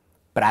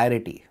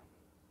 Priority.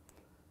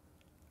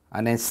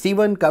 અને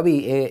સ્ટીવન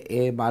કવી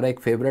એ મારા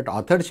એક ફેવરેટ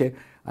ઓથર છે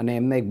અને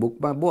એમના એક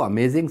બુકમાં બહુ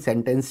અમેઝિંગ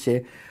સેન્ટેન્સ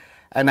છે.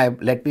 And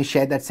let me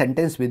share that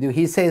sentence with you.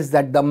 He says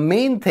that the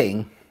main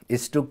thing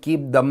is to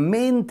keep the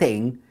main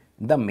thing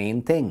the main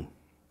thing.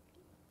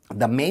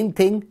 The main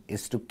thing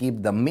is to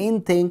keep the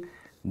main thing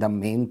the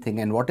main thing.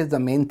 And what is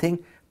the main thing?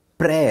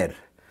 Prayer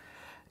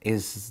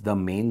is the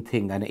main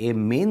thing. અને એ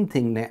main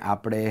થિંગને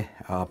આપણે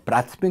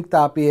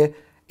પ્રાથમિકતા આપીએ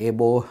એ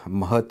બહુ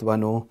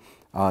મહત્ત્વનું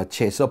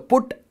છે. So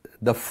put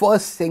the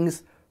first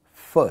things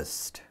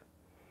first.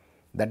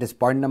 That is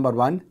point number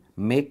 1.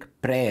 Make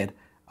prayer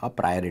a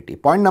priority.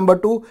 Point number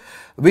 2,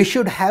 we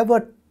should have a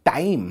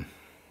time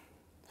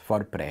for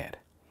prayer.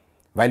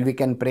 While we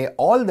can pray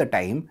all the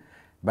time,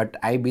 but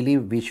I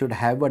believe we should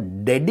have a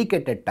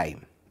dedicated time,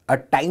 a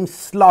time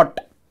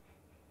slot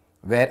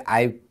where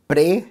I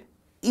pray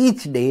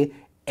each day,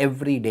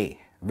 every day,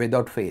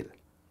 without fail.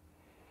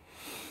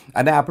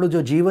 અને આપણું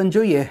જો જીવન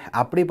જોઈએ,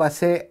 આપણી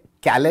પાસે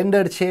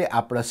calendar છે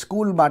આપણા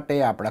school માટે,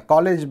 આપણા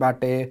કોલેજ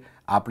માટે,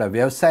 આપણા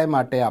વ્યવસાય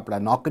માટે, આપણા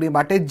નોકરી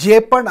માટે, જે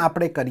પણ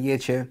આપણે કરીએ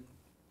છીએ,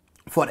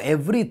 for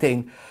everything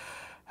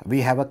we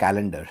have a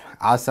calendar.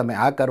 આ સમય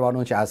આ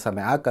કરવાનું છે, આ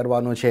સમય આ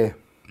કરવાનું છે.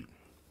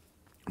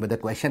 But the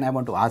question I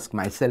want to ask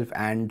myself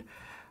and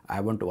I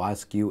want to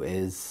ask you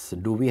is,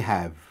 do we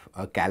have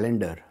a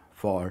calendar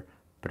for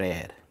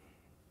prayer?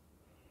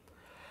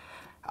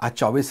 આ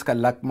 24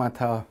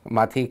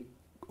 કલાકમાંથી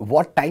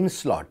what time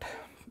slot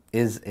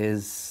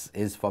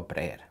is for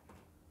prayer?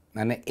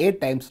 અને એ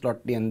ટાઈમ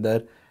સ્લોટની અંદર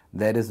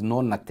there is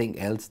nothing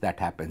else that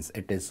happens.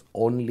 It is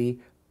only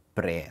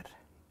prayer.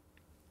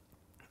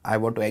 I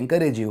want to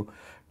encourage you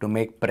to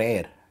make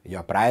prayer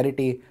your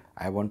priority.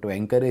 I want to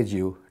encourage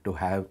you to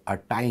have a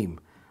time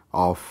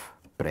of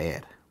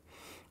prayer.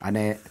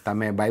 અને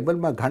તમે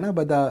બાઇબલમાં ઘણા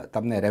બધા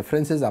તમને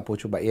references આપું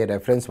છું. એ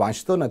reference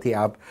વાંચતો નથી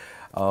આપ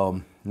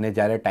ને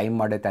જ્યારે ટાઈમ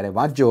મળે ત્યારે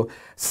વાંચજો.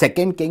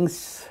 2 Kings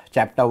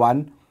chapter 1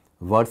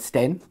 verse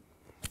 10.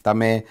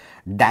 તમે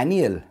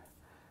Daniel,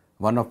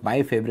 one of my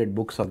favorite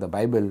books of the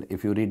Bible, if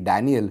you read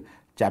Daniel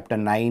chapter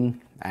 9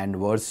 and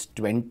verse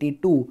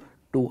 22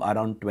 to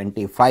around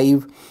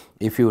 25,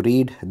 if you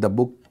read the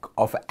book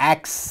of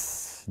Acts,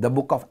 the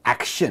book of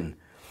action,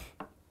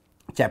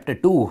 chapter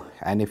 2,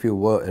 and if you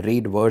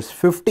read verse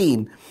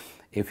 15,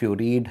 if you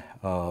read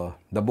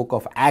the book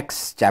of Acts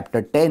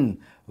chapter 10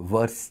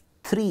 verse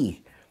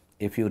 3,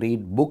 if you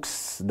read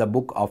the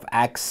book of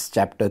Acts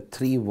chapter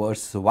 3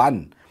 verse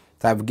 1.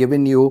 So I've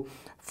given you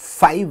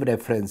 5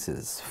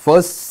 references.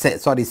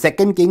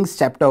 2 Kings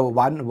chapter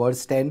 1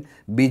 verse 10,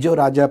 બીજો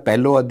રાજા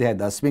પહેલો અધ્યાય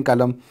 10મી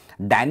કલમ,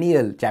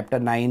 Daniel chapter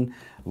 9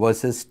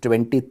 verses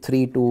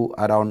 23 to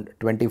around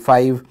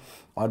 25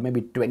 or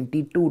maybe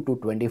 22 to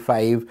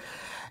 25,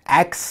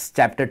 Acts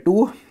chapter 2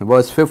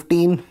 verse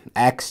 15,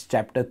 Acts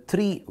chapter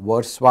 3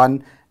 verse 1,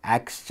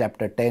 Acts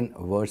chapter 10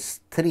 verse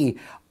 3.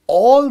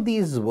 All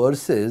these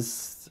verses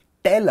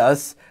tell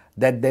us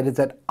that there is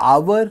an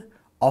hour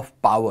of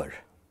power.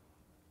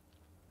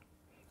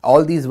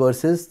 All these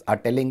verses are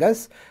telling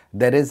us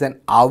there is an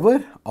hour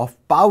of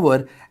power,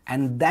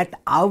 and that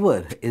hour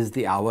is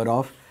the hour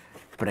of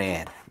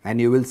prayer. And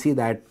you will see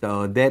that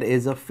there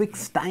is a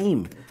fixed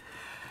time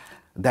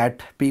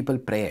that people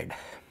prayed.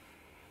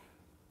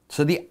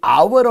 So the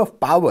hour of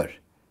power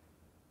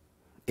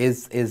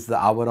is the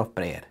hour of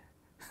prayer.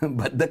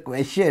 But the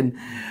question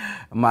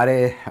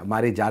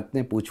મારી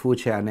જાતને પૂછવું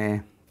છે અને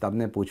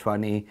તમને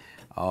પૂછવાની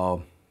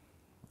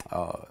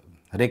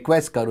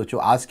request કરું છું.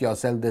 Ask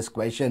yourself this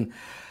question: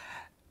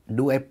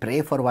 do I pray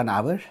for 1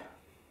 hour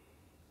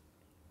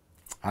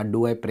or do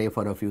I pray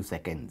for a few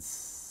seconds?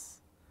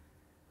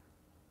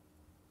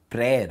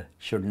 Prayer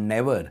should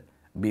never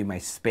be my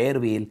spare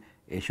wheel.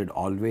 It should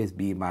always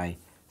be my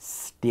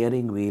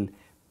steering wheel.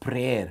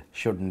 Prayer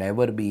should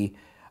never be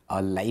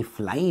a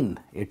lifeline.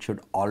 It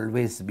should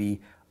always be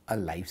a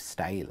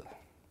lifestyle.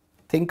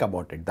 Think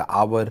about it, the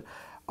hour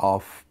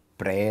of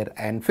prayer,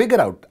 and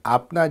figure out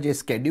આપના જે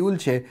schedule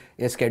છે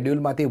એ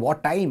scheduleમાંથી what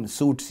time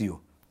suits you.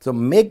 So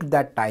make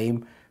that time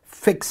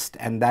fixed,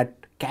 and that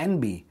can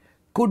be,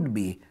 could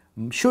be,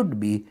 should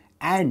be,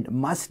 and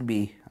must be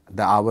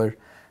the hour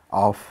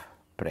of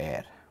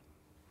prayer.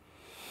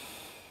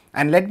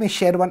 And let me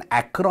share one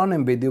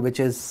acronym with you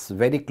which is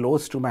very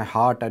close to my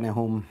heart અને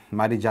હું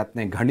મારી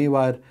જાતને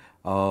ઘણીવાર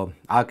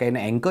આ કહીને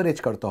anchorage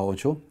કરતો હોઉં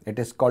છું. It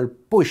is called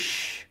PUSH.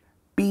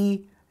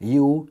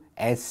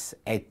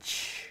 PUSH.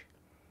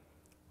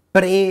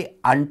 Pray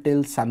until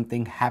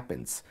something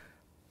happens.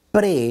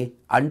 Pray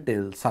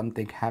until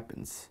something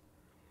happens.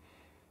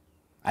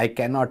 I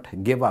cannot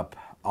give up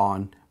on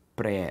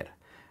prayer.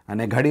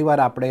 અને ઘણીવાર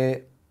આપણે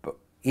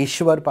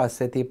ઈશ્વર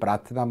પાસેથી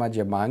પ્રાર્થનામાં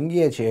જે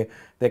માંગીએ છીએ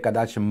તે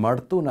કદાચ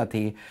મળતું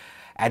નથી.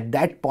 At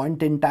that point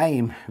in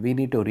time, we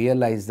need to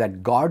realize that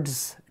God's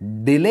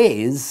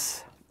delays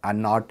are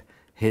not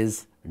His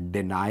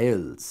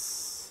denials.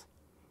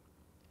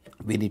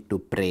 We need to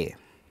pray.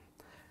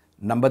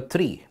 Number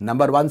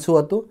 1 શું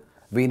હતું?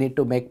 We need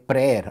to make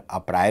prayer a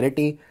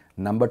priority.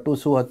 Number 2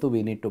 શું હતું?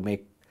 We need to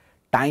make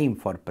time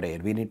for prayer.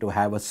 We need to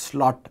have a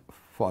slot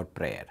for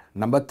prayer.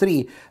 Number 3,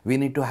 we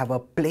need to have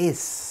a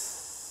place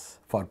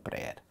for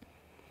prayer.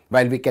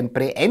 While we can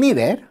pray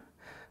anywhere,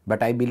 but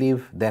I believe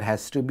there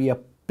has to be a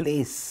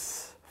place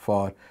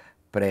for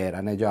prayer.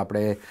 અને જો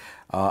આપણે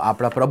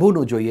આપણા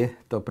પ્રભુનું જોઈએ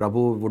તો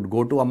પ્રભુ would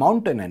go to a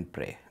mountain and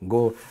pray.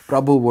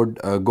 Prabhu would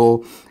go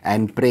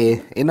and pray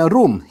in a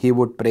room. He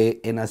would pray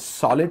in a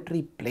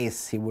solitary place.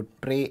 He would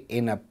pray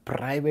in a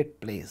private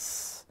place.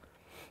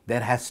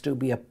 There has to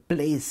be a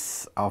place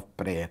of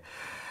prayer.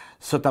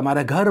 So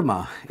તમારા ઘરમાં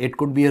it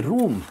could be a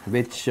room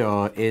which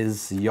is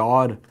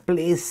your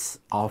place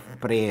of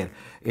prayer.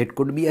 It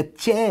could be a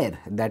chair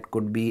that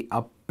could be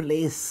a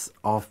place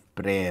of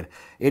prayer.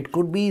 It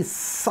could be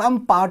some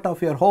part of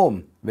your home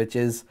which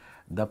is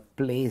the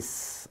place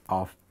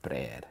of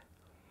prayer.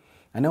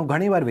 અને હું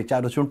ઘણીવાર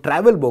વિચારું છું,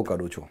 travel બહુ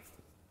કરું છું,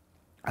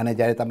 અને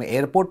જ્યારે તમે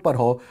એરપોર્ટ પર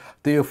હો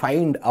તો you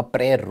find a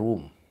prayer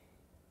room.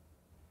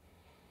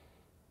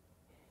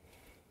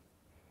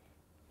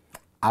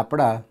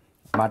 આપણા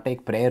માટે એક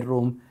પ્રેયર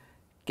રૂમ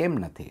કેમ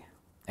નથી?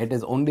 It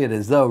is only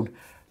reserved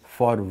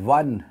for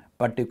one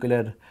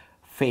particular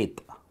faith.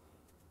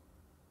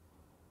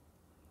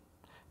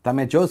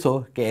 તમે જોશો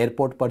કે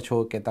એરપોર્ટ પર છો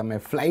કે તમે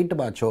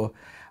ફ્લાઇટમાં છો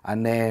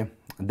અને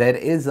there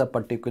is a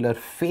particular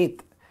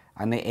faith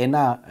અને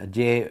એના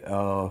જે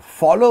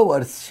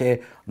ફોલોવર્સ છે,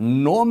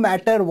 નો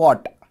મેટર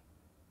વોટ,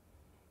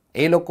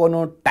 એ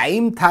લોકોનો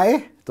ટાઈમ થાય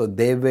તો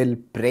દે વિલ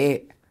પ્રે.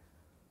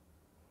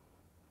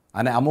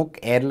 અને અમુક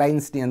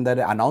એરલાઇન્સની અંદર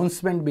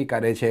અનાઉન્સમેન્ટ બી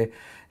કરે છે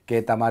કે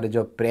તમારે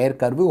જો પ્રેયર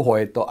કરવું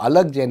હોય તો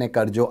અલગ જઈને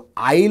કરજો,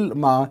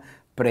 આઇલમાં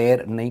પ્રેયર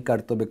નહીં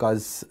કરતો,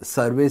 બિકોઝ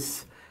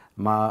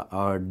સર્વિસમાં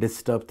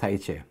ડિસ્ટર્બ થાય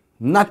છે.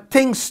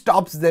 Nothing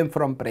stops them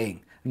from praying,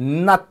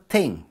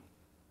 nothing.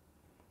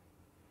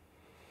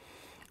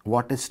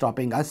 What is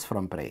stopping us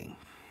from praying?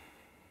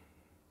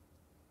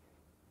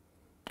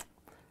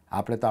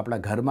 આપણે તો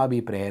આપણા ઘરમાં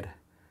બી પ્રેયર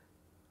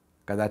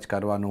કદાચ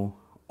કરવાનું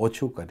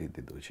ઓછું કરી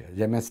દીધું છે.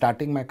 જે મેં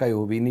સ્ટાર્ટિંગમાં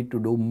કહ્યું, we need to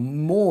do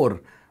more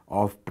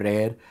of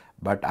prayer,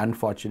 but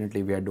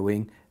unfortunately we are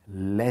doing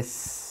less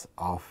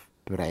of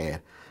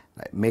prayer.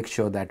 Make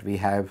sure that we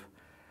have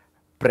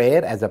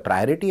prayer as a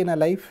priority in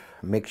our life.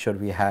 Make sure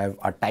we have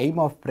a time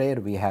of prayer,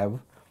 we have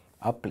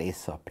a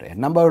place of prayer.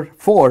 Number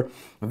 4,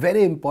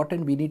 very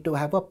important, we need to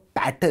have a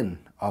pattern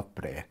of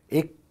prayer.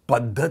 એક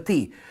પદ્ધતિ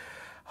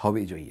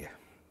હોવી જોઈએ.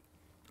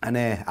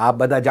 અને આ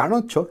બધા જાણો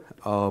જ છો,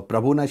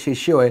 પ્રભુના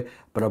શિષ્યોએ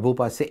પ્રભુ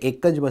પાસે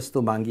એક જ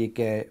વસ્તુ માંગી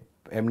કે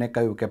એમણે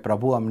કહ્યું કે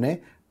પ્રભુ અમને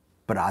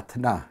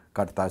પ્રાર્થના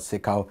કરતા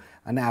શીખાવો.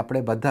 અને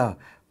આપણે બધા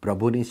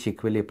પ્રભુની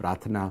શીખવેલી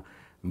પ્રાર્થના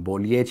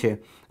બોલીએ છીએ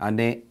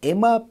અને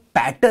એમાં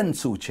પેટર્ન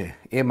શું છે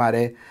એ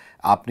મારે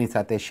આપની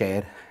સાથે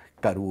શેર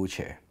કરવું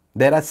છે.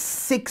 There are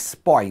 6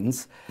 points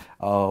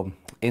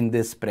in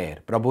this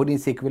prayer. પ્રભુની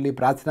શીખવેલી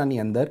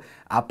પ્રાર્થનાની અંદર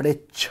આપણે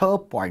 6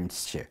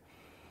 પોઈન્ટ્સ છે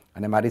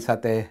અને મારી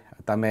સાથે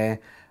તમે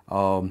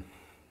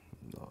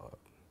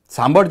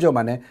સાંભળજો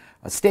મને.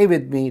 Stay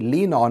with me,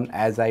 lean on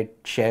as I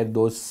share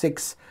those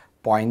 6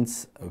 points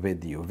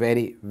with you.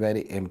 Very,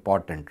 very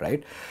important,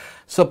 right?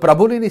 So,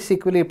 પ્રભુની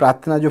શીખવેલી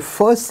પ્રાર્થના જો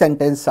ફર્સ્ટ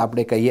સેન્ટેન્સ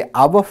આપણે કહીએ,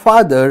 our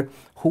Father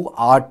who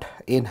art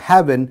in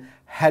heaven,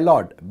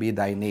 hallowed be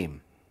thy name.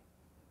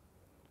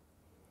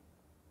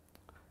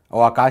 ઓ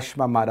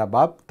આકાશમાં મારા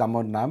બાપ,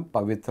 તમારું નામ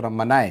પવિત્ર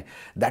મનાય.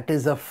 That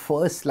is the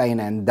first line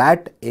and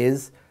that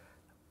is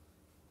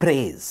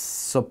praise.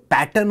 So,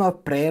 pattern of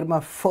prayer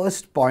માં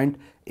first point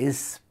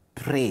is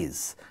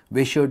praise.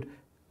 We should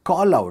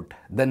call out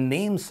the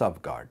names of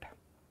God.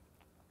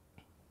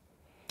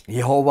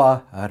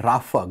 Jehovah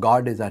Rapha,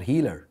 God is our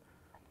healer.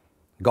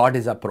 God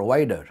is our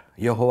provider.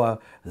 Jehovah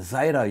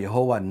Zaira,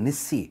 Jehovah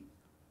Nissi,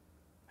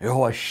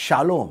 Jehovah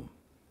Shalom.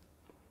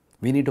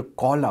 We need to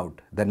call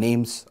out the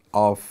names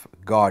of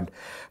God.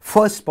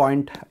 First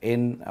point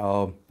in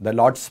the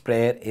Lord's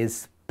Prayer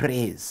is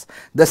praise.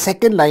 The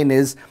second line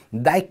is,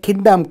 thy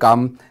kingdom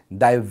come,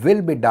 thy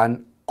will be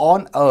done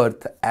on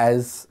earth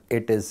as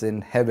it is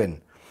in heaven.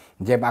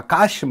 જેમ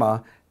આકાશમાં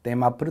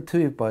તેમાં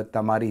પૃથ્વી પર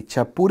તમારી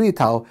ઈચ્છા પૂરી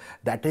થાવ.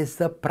 That is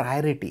the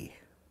priority.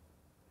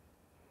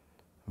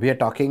 We are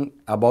talking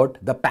about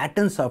the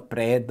patterns of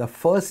prayer. The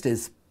first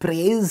is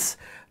praise.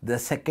 The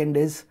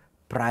second is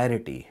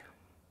priority.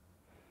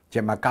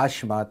 જેમ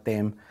આકાશમાં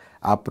તેમ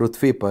આ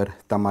પૃથ્વી પર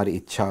તમારી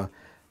ઈચ્છા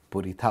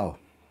પૂરી થાવ.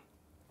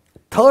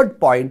 Third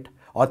point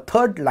or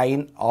third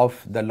line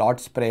of the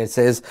Lord's Prayer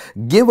says,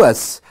 give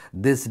us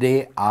this day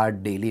our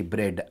daily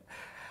bread.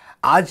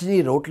 આજની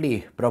રોટલી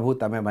પ્રભુ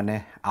તમે મને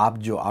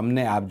આપજો,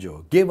 અમને આપજો.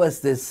 Give us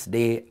this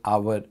day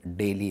our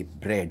daily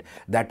bread.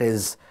 That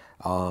is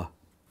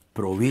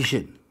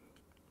provision.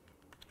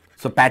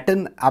 So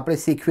pattern આપણે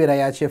શીખવી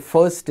રહ્યા છે.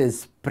 First is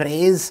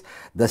praise,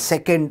 the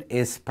second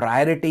is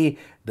priority,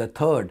 the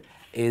third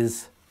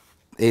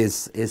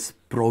is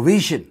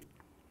provision.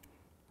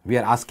 We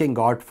are asking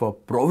God for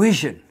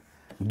provision.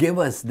 Give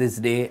us this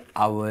day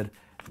our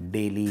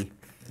daily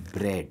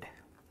bread.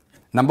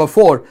 Number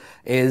 4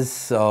 is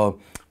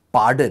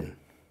pardon.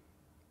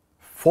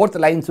 Fourth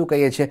line શું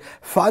કહીએ છે?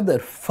 Father,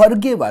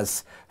 forgive us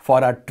for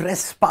our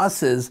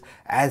trespasses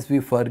as we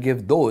forgive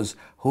those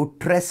who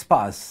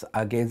trespass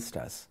against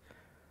us.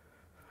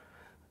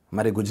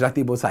 મારી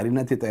ગુજરાતી બહુ સારી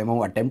નથી તો એમાં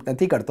હું અટેમ્પ્ટ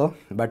નથી કરતો,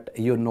 but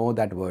you know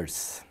that words.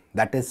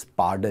 That is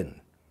pardon.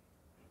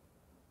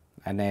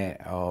 અને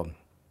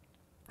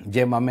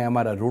જેમ અમે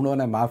અમારા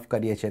ઋણોને માફ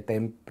કરીએ છીએ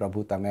તેમ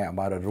પ્રભુ તમે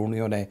અમારા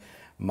ઋણીઓને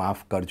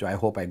માફ કરજો. I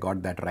hope I got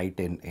that right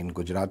in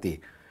Gujarati.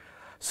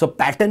 So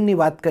patternની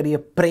વાત કરીએ,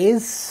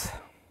 praise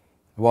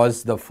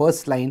was the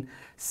first line,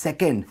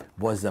 second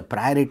was the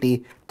priority,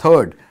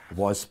 third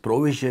was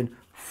provision,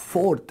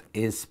 fourth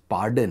is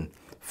pardon,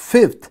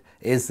 fifth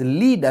is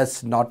lead us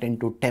not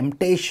into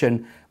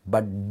temptation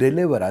but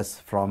deliver us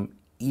from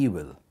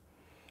evil.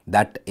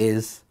 That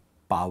is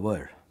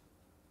power.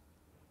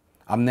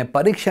 અમને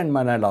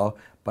પરીક્ષણમાં ન લાવો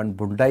પણ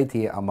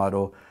ભૂંડાઈથી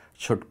અમારો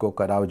છૂટકો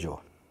કરાવજો.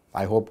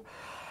 I hope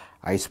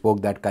I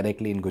spoke that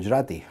correctly in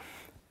Gujarati.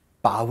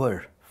 Power.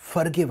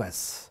 Forgive us,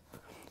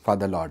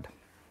 Father Lord.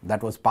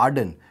 That was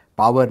pardon.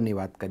 Power ની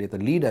વાત કરીએ તો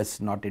lead us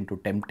not into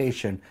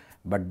temptation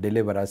but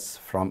deliver us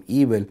from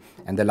evil.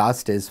 And the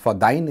last is, for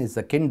thine is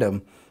the kingdom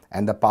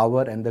and the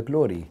power and the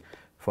glory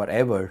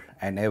forever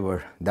and ever.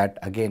 That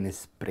again is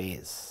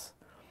praise.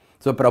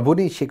 સો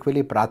પ્રભુની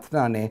શીખવેલી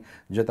પ્રાર્થનાને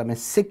જો તમે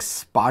 6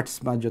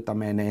 પાર્ટ્સમાં જો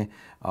તમે એને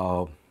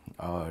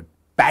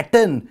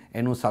pattern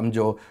એનું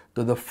સમજો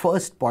તો the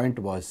first point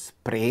was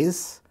praise,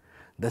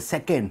 the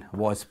second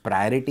was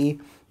priority,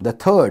 the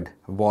third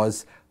was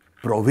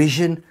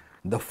provision,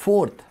 the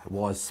fourth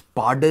was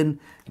pardon,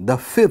 the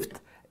fifth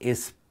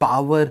is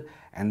power,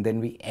 and then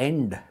we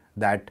end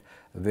that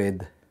with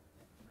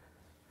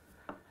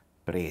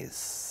praise.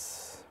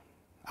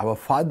 Our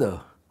Father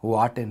who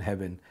art in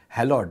heaven,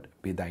 hallowed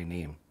be thy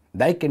name.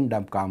 Thy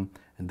kingdom come,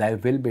 thy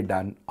will be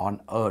done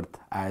on earth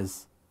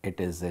as it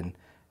is in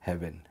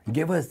heaven.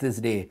 Give us this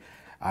day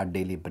our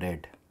daily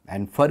bread,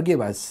 and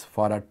forgive us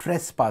for our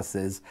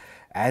trespasses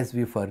as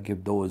we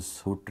forgive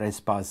those who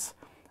trespass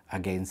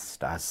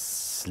against us.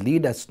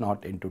 Lead us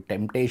not into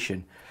temptation,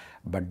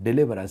 but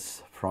deliver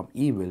us from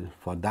evil.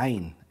 For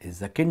thine is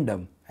the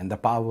kingdom and the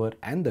power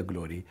and the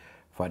glory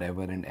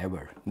forever and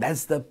ever.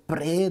 That's the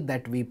prayer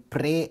that we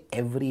pray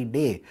every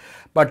day.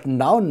 But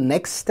now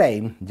next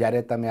time,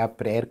 જ્યારે તમે આ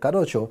prayer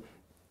કરો છો,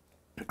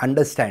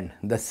 understand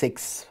the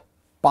 6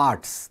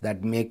 parts that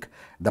make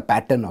the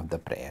pattern of the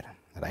prayer,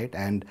 right?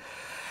 And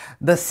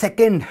the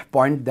second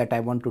point that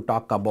I want to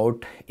talk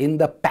about in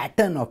the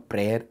pattern of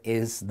prayer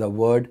is the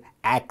word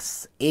acts,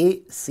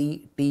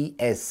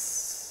 A-C-T-S.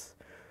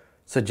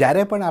 So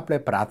જ્યારે પણ આપણે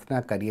પ્રાર્થના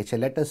કરીએ છીએ,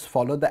 let us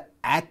follow the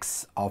acts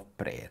of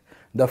prayer.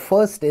 The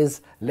first is,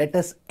 let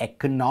us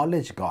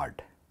acknowledge God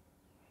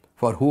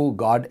for who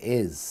God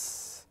is.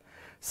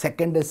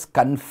 Second is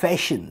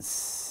confessions.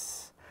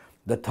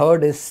 The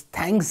third is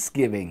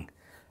thanksgiving.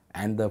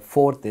 And the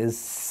fourth is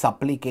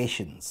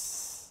supplications.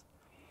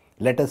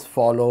 Let us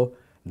follow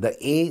the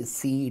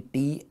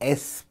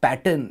ACTS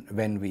pattern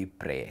when we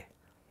pray.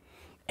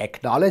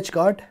 Acknowledge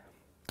God,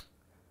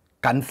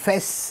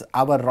 confess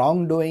our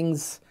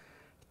wrongdoings,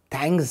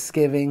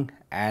 thanksgiving,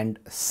 and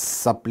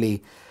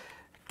supplications.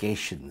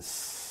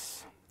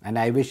 And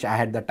I wish I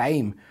had the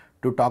time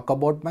to talk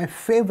about my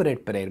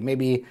favorite prayer.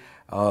 Maybe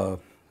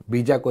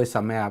બીજા કોઈ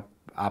સમય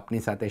આપની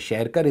સાથે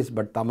share કરીશ,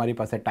 but તમારી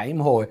પાસે time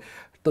હોય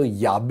તો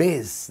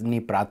યાબેઝની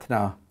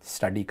પ્રાર્થના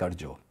સ્ટડી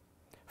કરજો.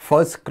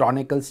 1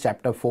 Chronicles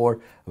chapter 4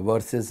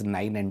 verses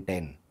 9 and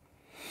 10.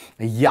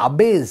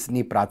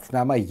 યાબેઝની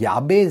પ્રાર્થનામાં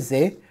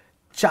યાબેઝે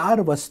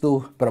 4 વસ્તુ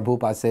પ્રભુ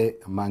પાસે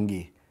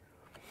માંગી.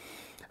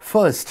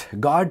 First,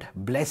 God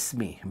bless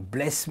me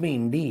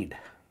indeed.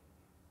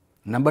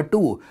 Number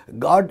 2,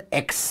 God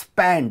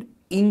expand,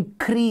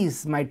 increase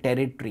my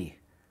territory.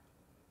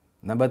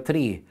 Number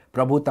 3,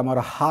 પ્રભુ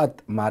તમારો હાથ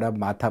મારા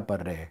માથા પર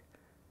રહે.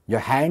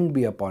 Your hand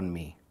be upon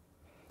me.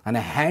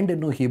 અને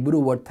હેન્ડનું હિબ્રુ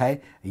વર્ડ થાય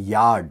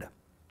યાર્ડ,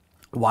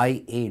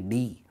 YAD.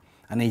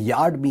 અને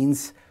યાર્ડ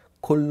મીન્સ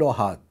ખુલ્લો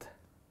હાથ.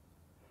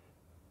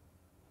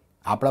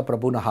 આપણા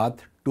પ્રભુનો હાથ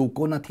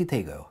ટૂંકો નથી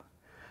થઈ ગયો,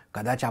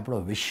 કદાચ આપણો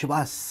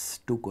વિશ્વાસ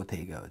ટૂંકો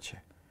થઈ ગયો છે.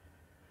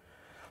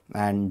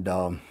 And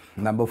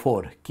number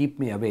 4, keep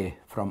me away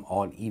from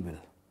all evil.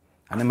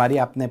 અને મારી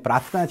આપને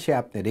પ્રાર્થના છે,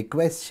 આપને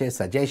રિક્વેસ્ટ છે,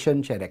 સજેશન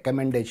છે,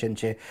 રેકમેન્ડેશન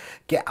છે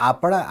કે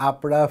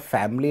આપણા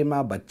ફેમિલીમાં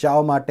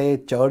બચ્ચાઓ માટે,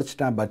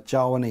 ચર્ચના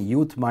બચ્ચાઓ અને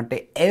યુથ માટે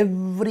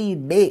એવરી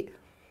ડે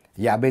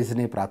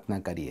યાબેઝની પ્રાર્થના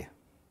કરીએ.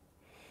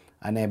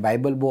 અને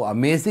બાઇબલ બહુ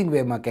અમેઝિંગ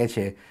વેમાં કહે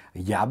છે,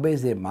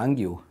 યાબેઝે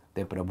માંગ્યું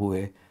તે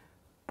પ્રભુએ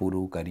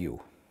પૂરું કર્યું.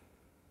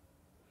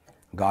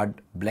 God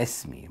bless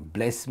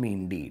me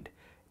indeed.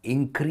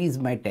 Increase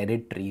my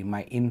territory,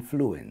 my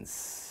influence.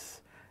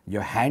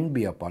 Your hand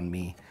be upon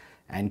me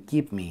and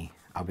keep me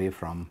away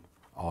from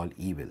all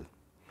evil.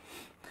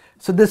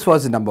 So this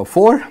was number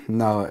 4.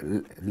 Now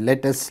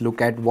let us look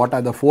at what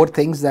are the 4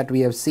 things that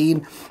we have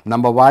seen.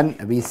 Number 1,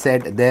 we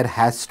said there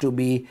has to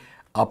be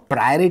a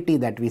priority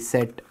that we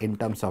set in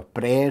terms of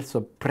prayer. So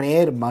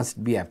prayer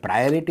must be a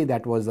priority.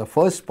 That was the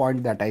first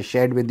point that I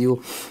shared with you.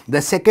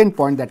 The second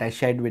point that I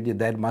shared with you,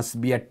 there must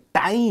be a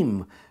time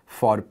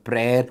for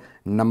prayer.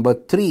 Number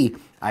 3,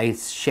 I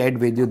shared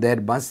with you,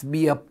 there must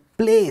be a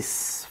place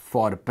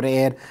for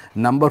prayer.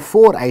 Number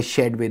 4, I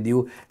shared with you,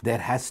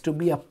 there has to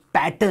be a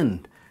pattern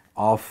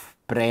of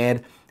prayer.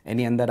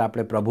 એની અંદર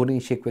આપણે પ્રભુની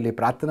શીખવેલી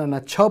પ્રાર્થનાના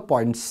 6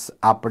 points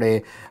આપણે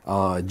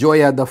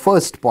જોયા. The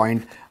first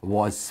point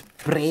was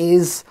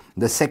praise,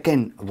 the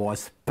second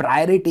was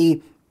priority,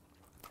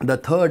 the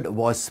third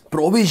was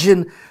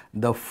provision,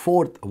 the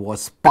fourth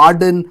was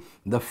pardon,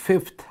 the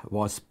fifth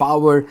was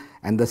power,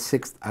 and the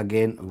sixth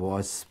again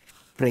was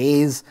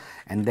praise.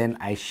 And then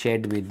I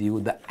shared with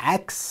you the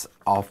acts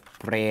of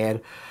prayer: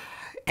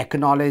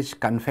 acknowledge,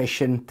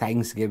 confession,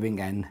 thanksgiving,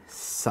 and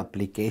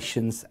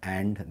supplications,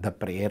 and the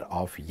prayer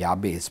of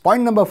Yabez.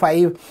 Point number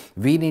 5,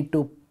 we need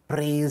to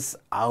praise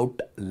out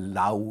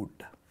loud.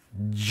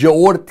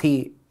 જોરથી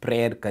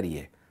prayer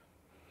કરીએ.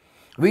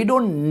 We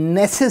don't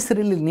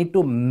necessarily need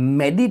to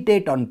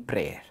meditate on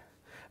prayer.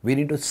 We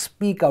need to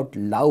speak out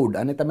loud.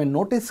 અને તમે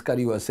notice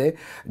કર્યું હશે,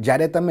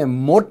 જ્યારે તમે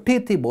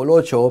મોટેથી બોલો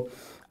છો,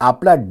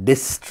 આપણા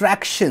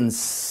ડિસ્ટ્રેક્શન્સ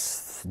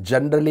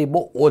જનરલી બહુ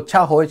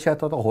ઓછા હોય છે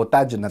અથવા તો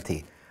હોતા જ નથી.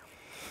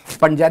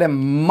 પણ જ્યારે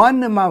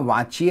મનમાં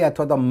વાંચીએ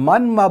અથવા તો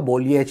મનમાં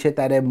બોલીએ છીએ,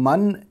 ત્યારે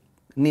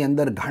મનની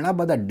અંદર ઘણા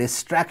બધા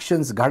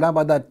ડિસ્ટ્રેક્શન્સ, ઘણા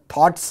બધા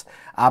થોટ્સ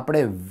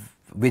આપણે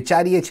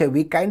વિચારીએ છીએ,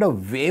 we kind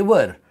of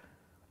waver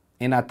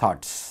in our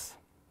thoughts.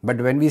 But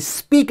when we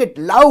speak it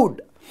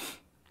loud,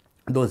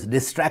 those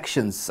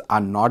distractions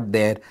are not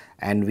there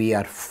and we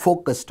are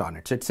focused on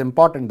it. So it's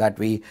important that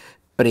we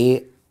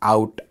pray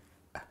out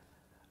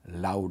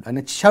loud.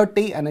 અને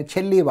છઠ્ઠી અને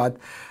છેલ્લી વાત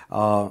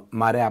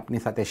મારે આપની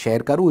સાથે share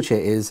કરવું છે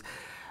is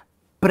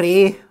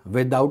pray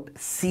without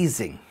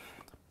ceasing.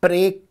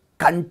 Pray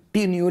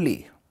continually.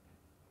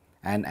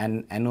 And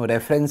એનું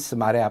રેફરન્સ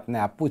મારે આપને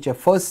આપવું છે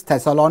 1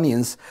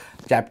 Thessalonians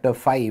chapter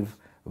 5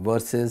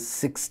 verses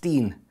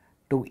 16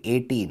 to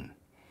 18.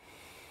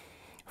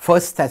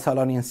 1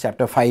 Thessalonians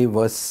chapter 5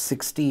 verse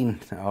 16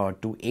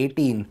 to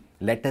 18.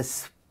 Let us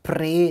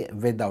pray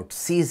without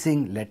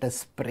ceasing. Let us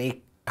pray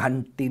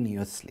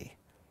continuously.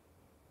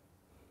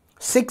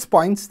 6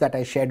 points that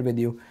I shared with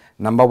you.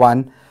 Number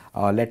 1,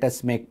 let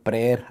us make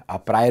prayer a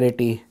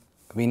priority.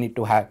 We need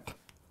to have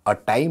a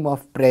time of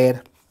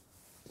prayer.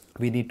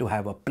 We need to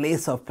have a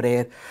place of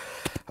prayer.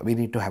 We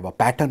need to have a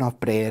pattern of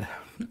prayer.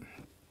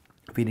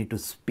 We need to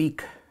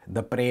speak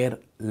the prayer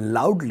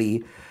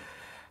loudly.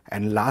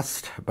 And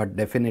last but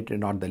definitely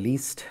not the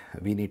least,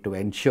 we need to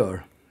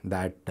ensure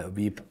that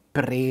we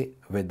pray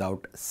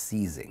without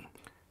ceasing.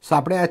 So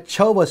આપણે આ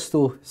 6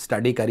 વસ્તુ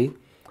study કરી.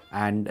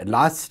 And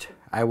last,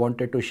 I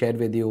wanted to share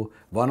with you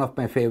one of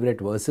my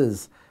favorite verses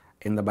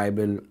in the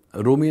Bible,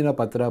 રોમીના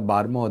પત્ર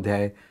 12મો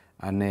અધ્યાય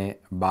અને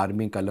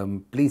 12મી કલમ.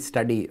 Please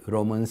study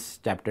Romans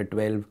chapter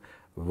 12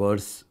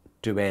 verse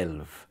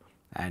 12.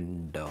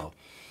 And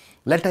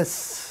let us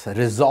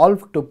resolve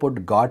to put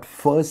God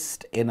first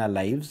in our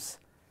lives.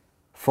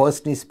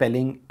 First is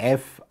spelling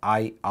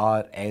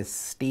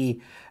FIRST.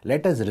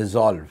 Let us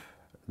resolve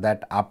that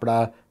apna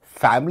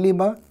family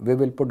ma we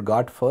will put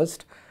God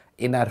first.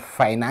 In our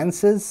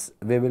finances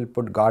we will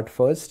put God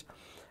first.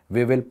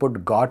 We will put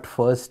God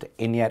first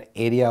in your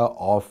area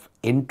of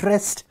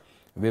interest.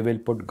 We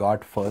will put God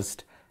first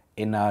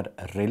in our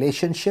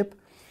relationship.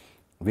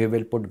 We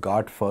will put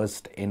God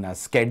first in our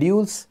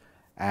schedules.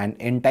 And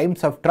in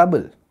times of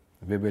trouble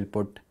we will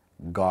put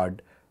God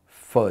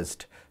first.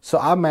 So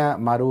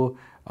મારું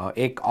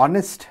એક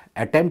honest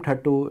attempt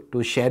હતું to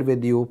share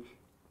with you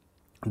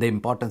the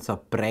importance of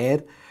prayer.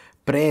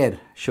 Prayer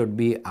should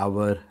be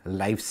our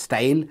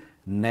lifestyle,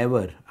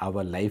 never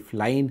our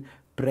lifeline.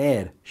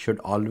 Prayer should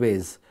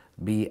always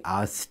be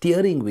our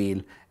steering wheel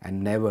and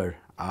never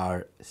our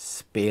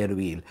spare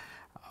wheel.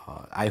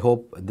 I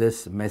hope this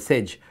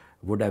message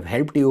would have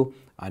helped you.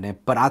 અને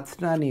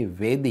પ્રાર્થનાની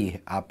વેદી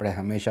આપણે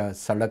હંમેશા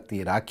સળગતી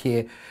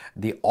રાખીએ.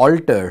 The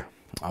altar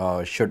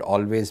should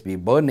always be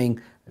burning.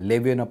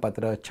 લેવીઓનો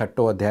પત્ર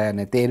 6ઠ્ઠો અધ્યાય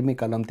અને 13મી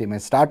કલમથી મેં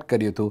start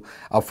કર્યું હતું.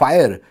 A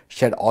fire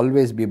should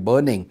always be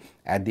burning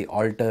at the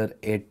altar.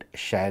 It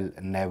shall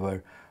never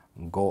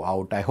go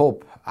out. I hope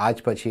આજ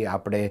પછી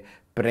આપણે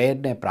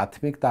પ્રેયરને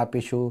પ્રાથમિકતા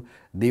આપીશું.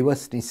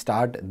 દિવસની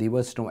સ્ટાર્ટ,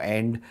 દિવસનું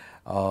and.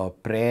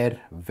 Prayer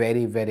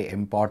very very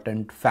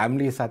important.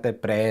 Family સાથે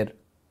પ્રેયર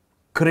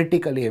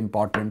ક્રિટિકલી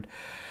ઇમ્પોર્ટન્ટ.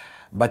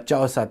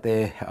 બચ્ચાઓ સાથે,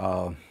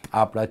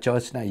 આપણા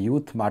ચર્ચના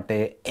યુથ માટે,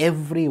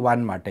 એવરી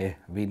વન માટે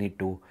વી નીડ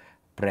ટુ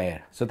પ્રેયર.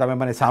 સો તમે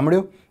મને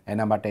સાંભળ્યું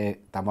એના માટે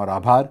તમારો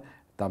આભાર.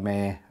 તમે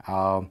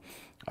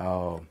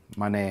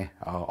મને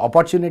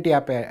ઓપોર્ચ્યુનિટી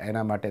આપે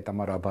એના માટે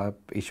તમારો આભાર.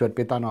 ઈશ્વર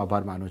પિતાનો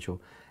આભાર માનું છું.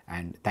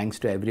 And thanks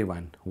to every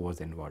one who was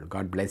involve.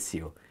 God bless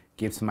you.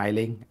 Keep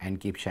smiling and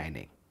keep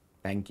shining.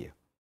 Thank you.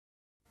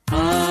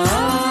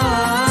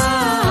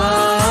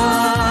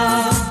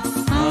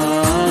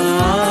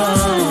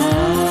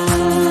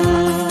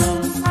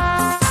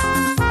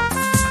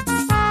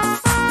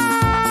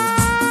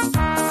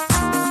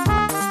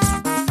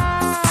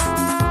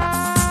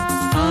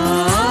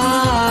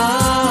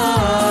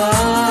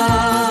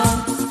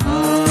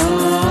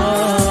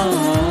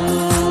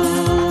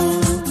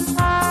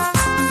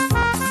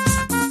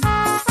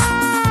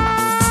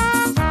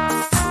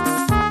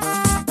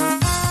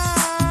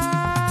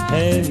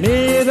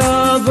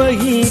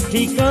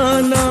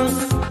 ठिकाना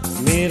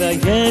मेरा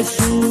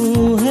यीशु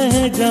है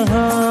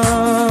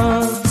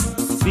जहाँ.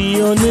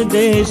 सियोन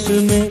देश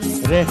में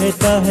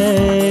रहता है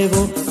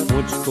वो,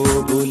 मुझको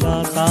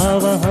बुलाता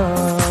वहाँ.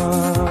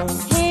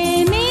 है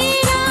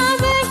मेरा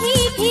वही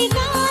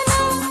ठिकाना,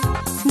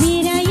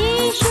 मेरा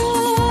यीशु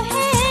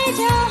है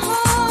जहाँ.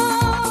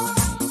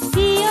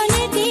 सियोन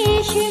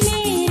देश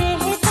में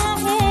रहता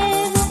है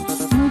वो,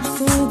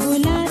 मुझको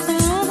बुलाता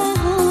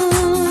वहाँ.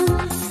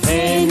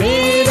 है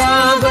मेरा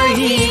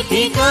वही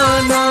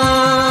ठिकाना.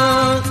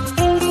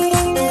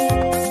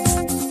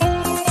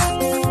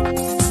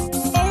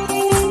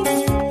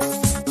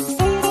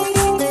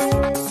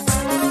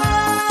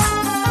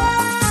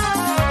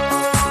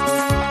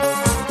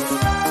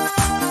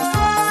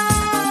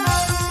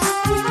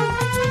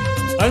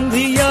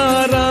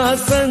 अंधियारा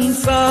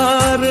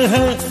संसार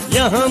है,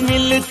 यहाँ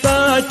मिलता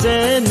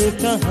चैन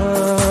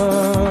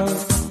कहाँ.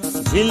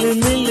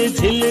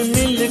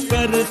 झिलमिल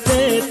करते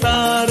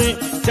तारे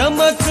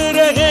चमक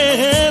रहे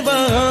हैं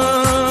वहाँ.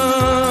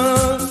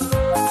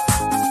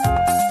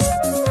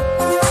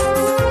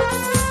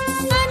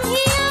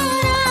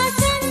 अंधियारा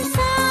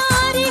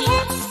संसार है,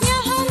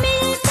 यहाँ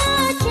मिलता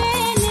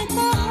चैन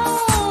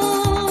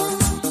कहाँ.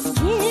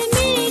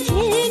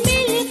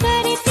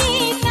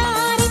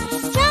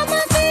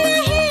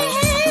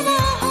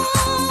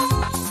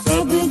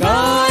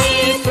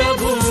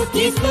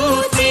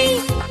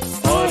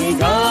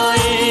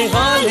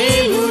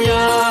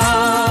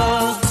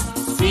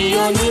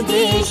 सिय्योन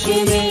देश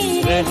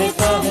में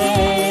रहता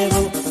है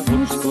वो,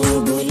 मुझको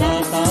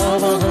बुलाता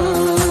वहाँ।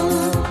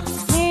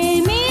 है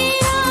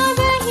मेरा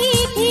वही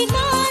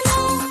ठिकाना,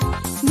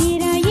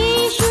 मेरा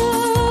यीशु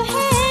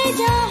है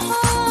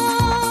जहाँ।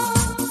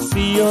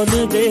 सिय्योन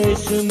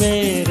देश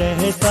में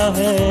रहता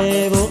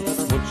है वो,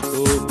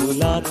 मुझको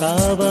बुलाता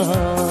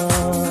वहाँ।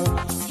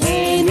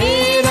 है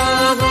मेरा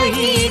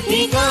वही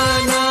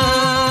ठिकाना।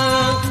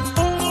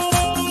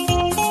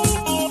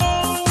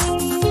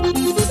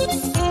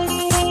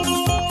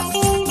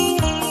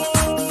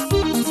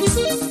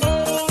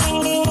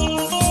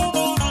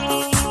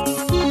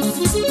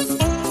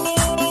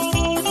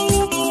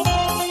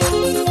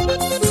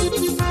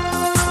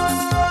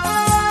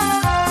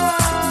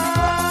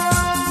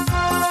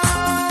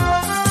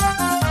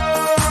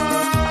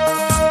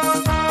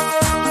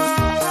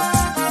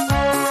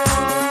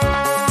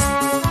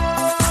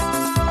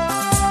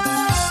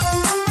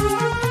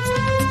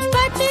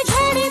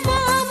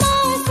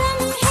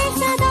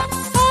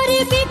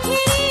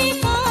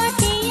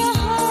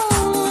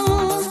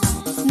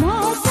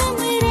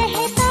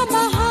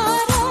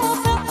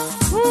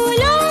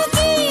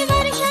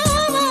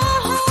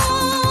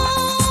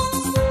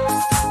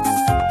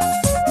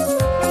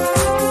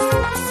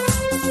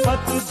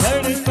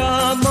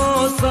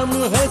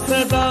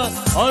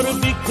 और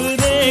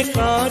बिखरे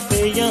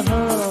कांटे यहाँ,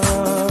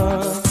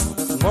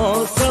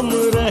 मौसम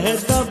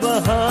रहता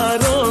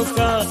बहारों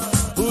का,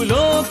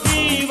 फूलों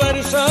की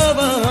वर्षा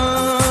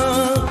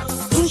वहाँ।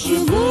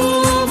 खुशबू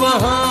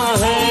वहाँ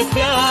है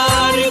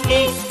प्यार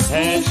की,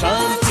 है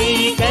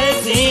शांति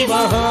कैसी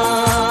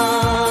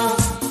वहाँ।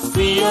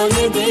 सिय्योन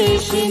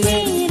देश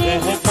में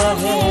रहता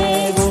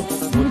है वो,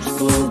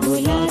 मुझको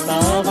बुलाता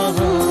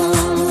वहाँ।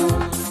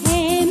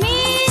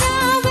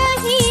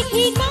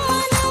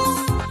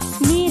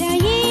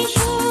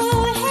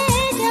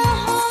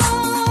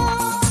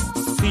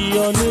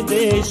 सिय्योन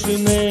देश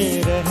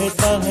में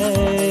रहता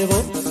है वो,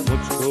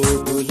 मुझको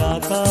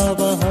बुलाता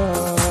वहाँ।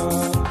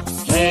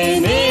 है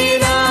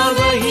मेरा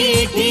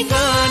वही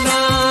ठिकाना।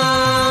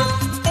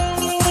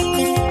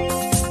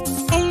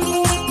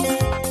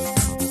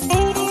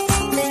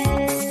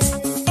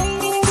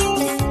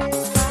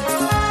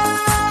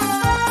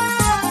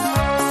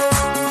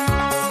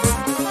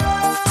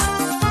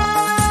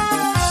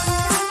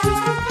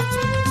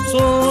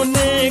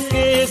 सोने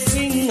के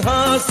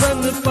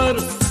सिंहासन पर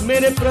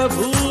मेरे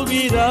प्रभु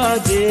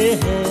विराजे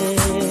हैं,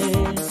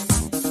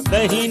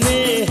 दाहिने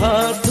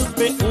हाथ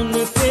पे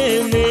उनके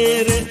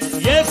मेरे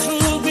यीशु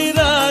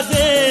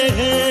विराजे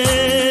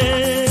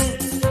हैं।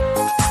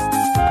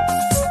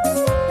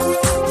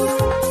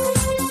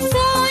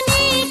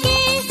 सोने के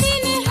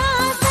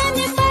सिंहासन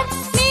पर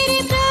मेरे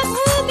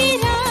प्रभु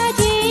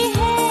विराजे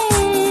हैं,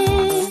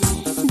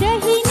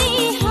 दाहिने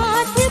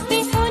हाथ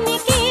पे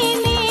उनके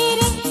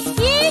मेरे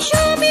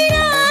यीशु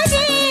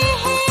विराजे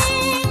हैं।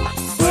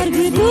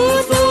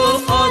 स्वर्गदूतों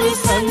और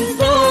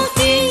संतों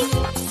की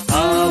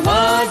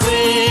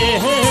आवाजें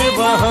हैं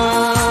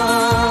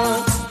वहाँ।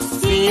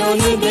 सिय्योन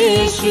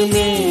देश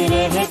में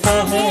रहता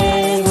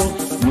है वो,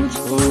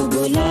 मुझको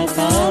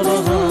बुलाता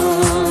वहाँ।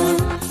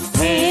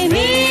 है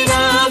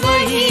मेरा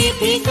वही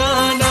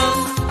ठिकाना,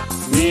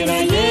 मेरा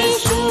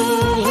यीशु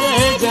है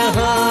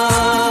जहाँ।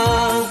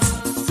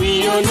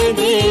 सिय्योन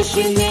देश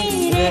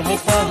में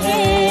रहता है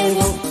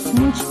वो,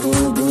 मुझको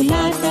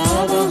बुलाता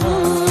वहाँ।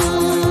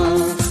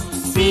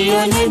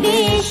 सिय्योन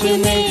देश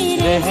में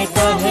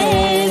रहता है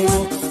वो,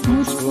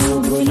 मुझको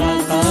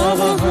बुलाता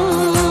वहाँ।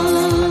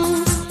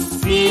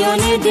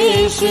 सिय्योन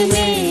देश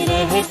में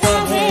रहता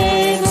है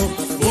वो,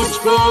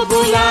 मुझको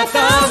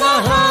बुलाता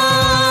वहाँ।